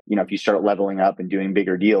 And, if you start leveling up and doing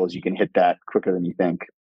bigger deals, you can hit that quicker than you think.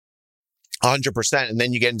 100%. And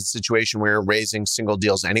then you get into a situation where you're raising single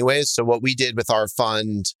deals anyways. So what we did with our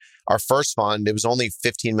fund, our first fund, it was only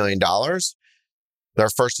 $15 million, our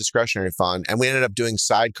first discretionary fund. And we ended up doing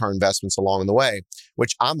sidecar investments along the way,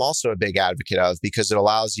 which I'm also a big advocate of, because it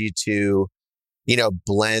allows you to,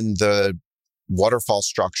 blend the waterfall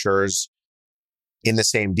structures in the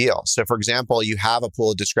same deal. So for example, you have a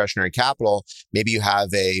pool of discretionary capital. Maybe you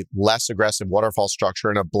have a less aggressive waterfall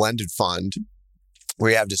structure in a blended fund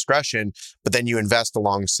where you have discretion, but then you invest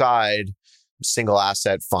alongside a single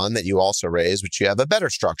asset fund that you also raise, which you have a better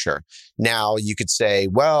structure. Now you could say,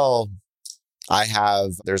 well,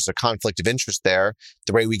 there's a conflict of interest there.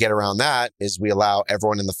 The way we get around that is we allow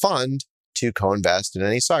everyone in the fund to co-invest in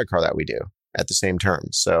any sidecar that we do at the same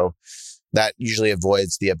terms. So that usually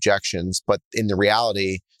avoids the objections. But in the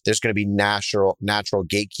reality, there's going to be natural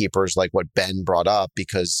gatekeepers like what Ben brought up,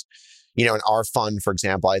 because, in our fund, for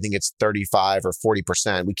example, I think it's 35 or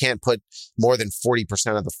 40%. We can't put more than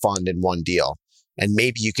 40% of the fund in one deal. And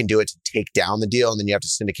maybe you can do it to take down the deal and then you have to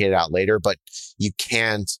syndicate it out later, but you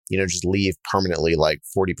can't, just leave permanently like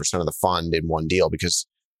 40% of the fund in one deal, because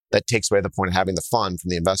that takes away the point of having the fund from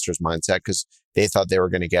the investor's mindset, because they thought they were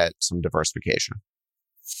going to get some diversification.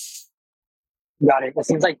 Got it. It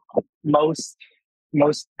seems like most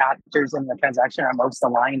actors in the transaction are most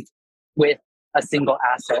aligned with a single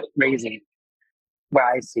asset raising, where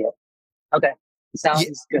I see it. Okay.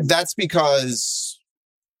 Sounds good. That's because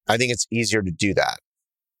I think it's easier to do that.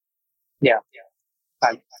 Yeah.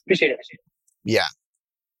 I appreciate it. Yeah.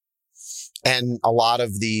 And a lot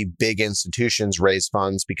of the big institutions raise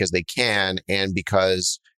funds because they can, and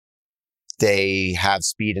because they have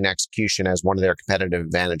speed and execution as one of their competitive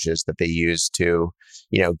advantages that they use to,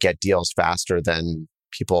 get deals faster than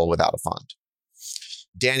people without a fund.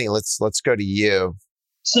 Danny, let's go to you.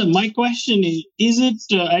 So my question is it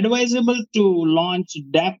advisable to launch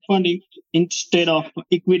debt fund instead of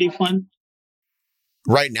equity fund?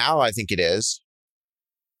 Right now, I think it is.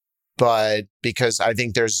 But because I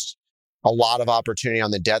think there's a lot of opportunity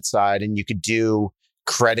on the debt side, and you could do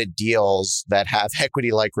credit deals that have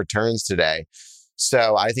equity-like returns today.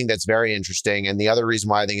 So I think that's very interesting. And the other reason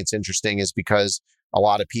why I think it's interesting is because a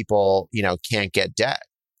lot of people, can't get debt.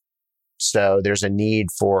 So there's a need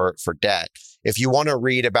for debt. If you want to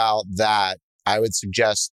read about that, I would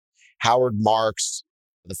suggest Howard Marks,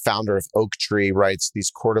 the founder of Oaktree, writes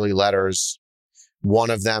these quarterly letters.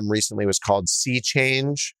 One of them recently was called Sea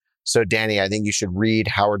Change. So Danny, I think you should read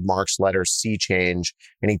Howard Marks' letter, Sea Change,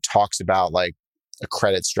 and he talks about a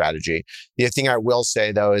credit strategy. The thing I will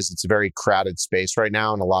say though is it's a very crowded space right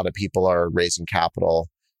now, and a lot of people are raising capital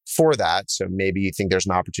for that. So maybe you think there's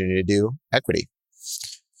an opportunity to do equity.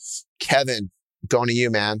 Kevin, going to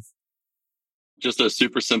you, man. Just a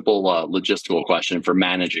super simple logistical question for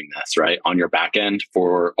managing this, right? On your back end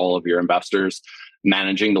for all of your investors,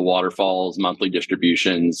 managing the waterfalls, monthly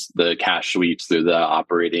distributions, the cash sweeps through the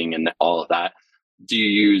operating and all of that. Do you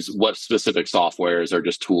use what specific softwares or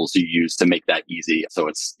just tools do you use to make that easy so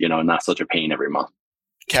it's, not such a pain every month?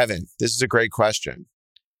 Kevin, this is a great question.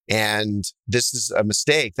 And this is a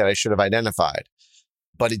mistake that I should have identified,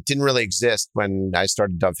 but it didn't really exist when I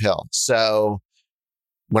started Dove Hill. So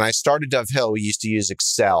when I started Dove Hill, we used to use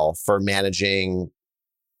Excel for managing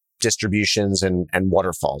distributions and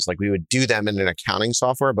waterfalls. Like we would do them in an accounting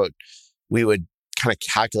software, but we would kind of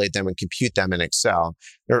calculate them and compute them in Excel.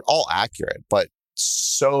 They're all accurate, but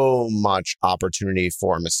so much opportunity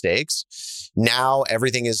for mistakes. Now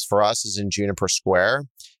everything is for us is in Juniper Square,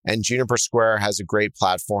 and Juniper Square has a great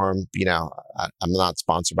platform. You know, I'm not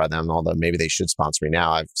sponsored by them, although maybe they should sponsor me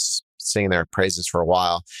now. I've singing their praises for a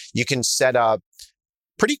while. You can set up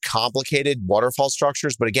pretty complicated waterfall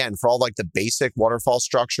structures, but again, for all like the basic waterfall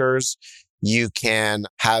structures, you can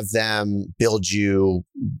have them build you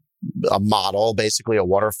a model, basically a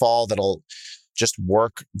waterfall that'll just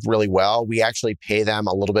work really well. We actually pay them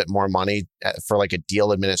a little bit more money for like a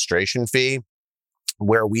deal administration fee,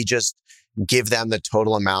 where we just give them the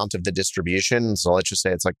total amount of the distribution. So let's just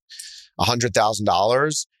say it's like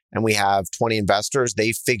 $100,000 and we have 20 investors.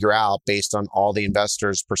 They figure out based on all the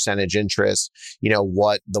investors' percentage interest, you know,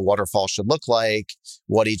 what the waterfall should look like,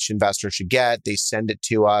 what each investor should get. They send it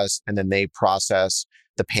to us and then they process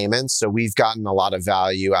the payments. So we've gotten a lot of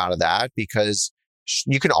value out of that because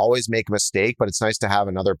you can always make a mistake, but it's nice to have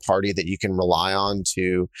another party that you can rely on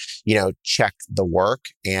to, you know, check the work,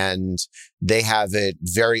 and they have it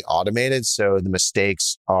very automated. So the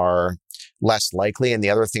mistakes are less likely. And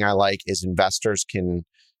the other thing I like is investors can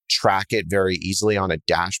track it very easily on a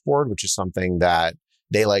dashboard, which is something that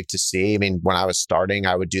they like to see. I mean, when I was starting,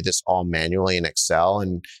 I would do this all manually in Excel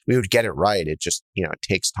and we would get it right. It just, you know, it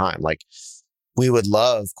takes time. Like, we would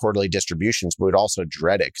love quarterly distributions, but we'd also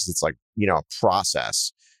dread it because it's like, you know, a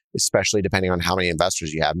process, especially depending on how many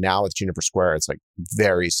investors you have. Now with Juniper Square, it's like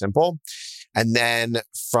very simple. And then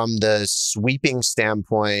from the sweeping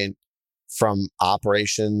standpoint, from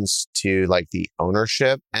operations to like the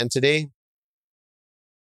ownership entity,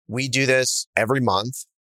 we do this every month.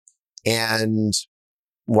 And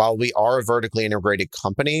while we are a vertically integrated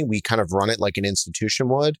company, we kind of run it like an institution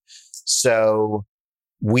would. So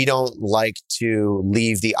we don't like to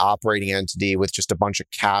leave the operating entity with just a bunch of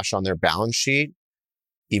cash on their balance sheet,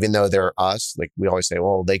 even though they're us. Like we always say,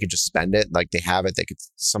 well, they could just spend it. Like they have it. They could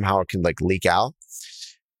somehow it can like leak out.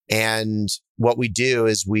 And what we do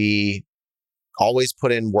is we always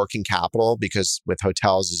put in working capital, because with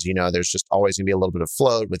hotels, as you know, there's just always gonna be a little bit of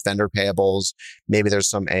float with vendor payables. Maybe there's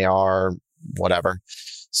some AR, whatever.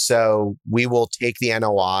 So we will take the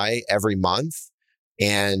NOI every month.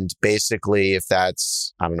 And basically, if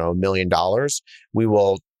that's, I don't know, $1 million, we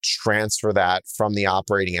will transfer that from the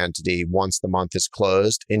operating entity once the month is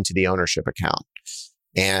closed into the ownership account.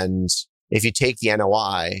 And if you take the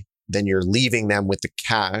NOI, then you're leaving them with the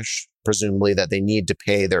cash, presumably that they need to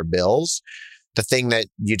pay their bills. The thing that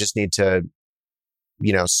you just need to,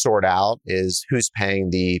 you know, sort out is who's paying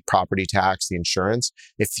the property tax, the insurance.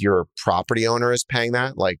 If your property owner is paying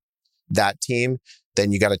that, like that team,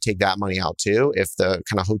 then you got to take that money out too. If the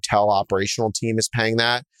kind of hotel operational team is paying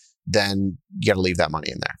that, then you got to leave that money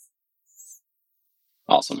in there.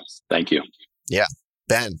 Awesome. Thank you. Yeah.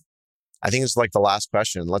 Ben, I think it's like the last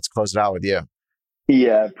question. Let's close it out with you.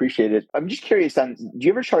 Yeah, appreciate it. I'm just curious do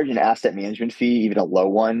you ever charge an asset management fee, even a low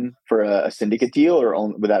one, for a syndicate deal, or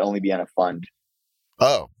would that only be on a fund?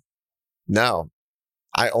 Oh, no.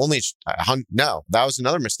 No, that was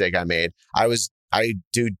another mistake I made. I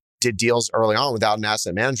did deals early on without an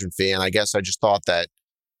asset management fee. And I guess I just thought that,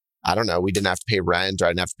 I don't know, we didn't have to pay rent, or I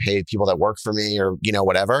didn't have to pay people that work for me, or, you know,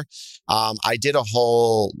 whatever. I did a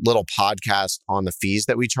whole little podcast on the fees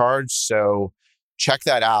that we charge. So check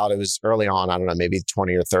that out. It was early on, I don't know, maybe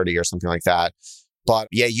 20 or 30 or something like that. But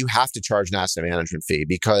yeah, you have to charge an asset management fee,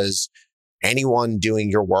 because anyone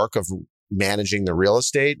doing your work of managing the real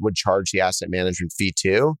estate would charge the asset management fee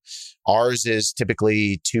too. Ours is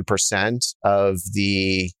typically 2% of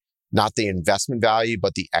not the investment value,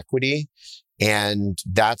 but the equity. And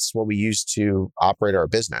that's what we use to operate our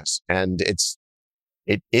business. And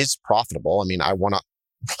it is profitable. I mean, I want to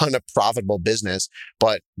run a profitable business,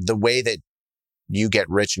 but the way that you get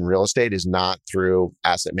rich in real estate is not through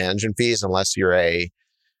asset management fees, unless you're a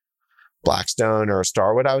Blackstone or a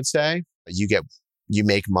Starwood, I would say. You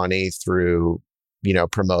make money through, you know,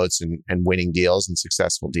 promotes and winning deals and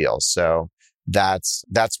successful deals. So that's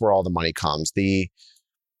where all the money comes. The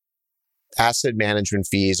asset management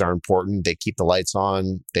fees are important. They keep the lights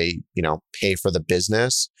on. They, you know, pay for the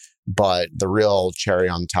business. But the real cherry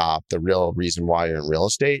on top, the real reason why you're in real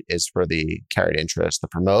estate is for the carried interest, the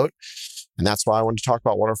promote. And that's why I wanted to talk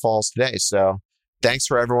about Waterfalls today. So thanks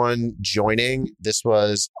for everyone joining. This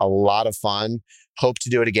was a lot of fun. Hope to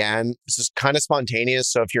do it again. This is kind of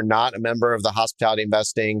spontaneous. So if you're not a member of the hospitality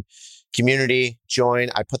investing community, join.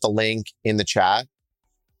 I put the link in the chat.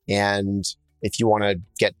 And if you want to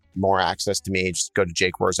get more access to me, just go to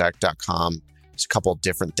jakeworzak.com. There's a couple of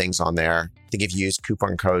different things on there. I think if you use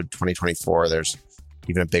coupon code 2024, there's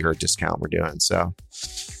even a bigger discount we're doing. So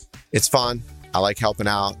it's fun. I like helping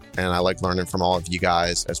out and I like learning from all of you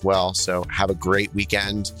guys as well. So have a great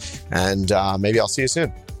weekend and maybe I'll see you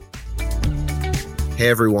soon. Hey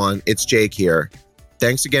everyone, it's Jake here.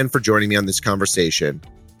 Thanks again for joining me on this conversation.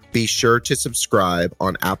 Be sure to subscribe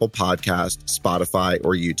on Apple Podcasts, Spotify,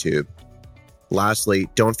 or YouTube. Lastly,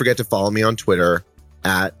 don't forget to follow me on Twitter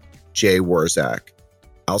at @JWorzak.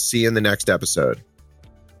 I'll see you in the next episode.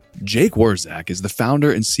 Jake Worzak is the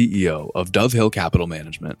founder and CEO of Dove Hill Capital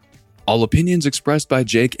Management. All opinions expressed by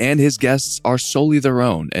Jake and his guests are solely their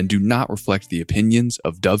own and do not reflect the opinions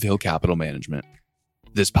of Dove Hill Capital Management.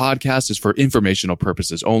 This podcast is for informational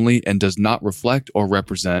purposes only and does not reflect or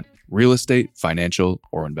represent real estate, financial,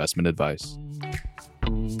 or investment advice.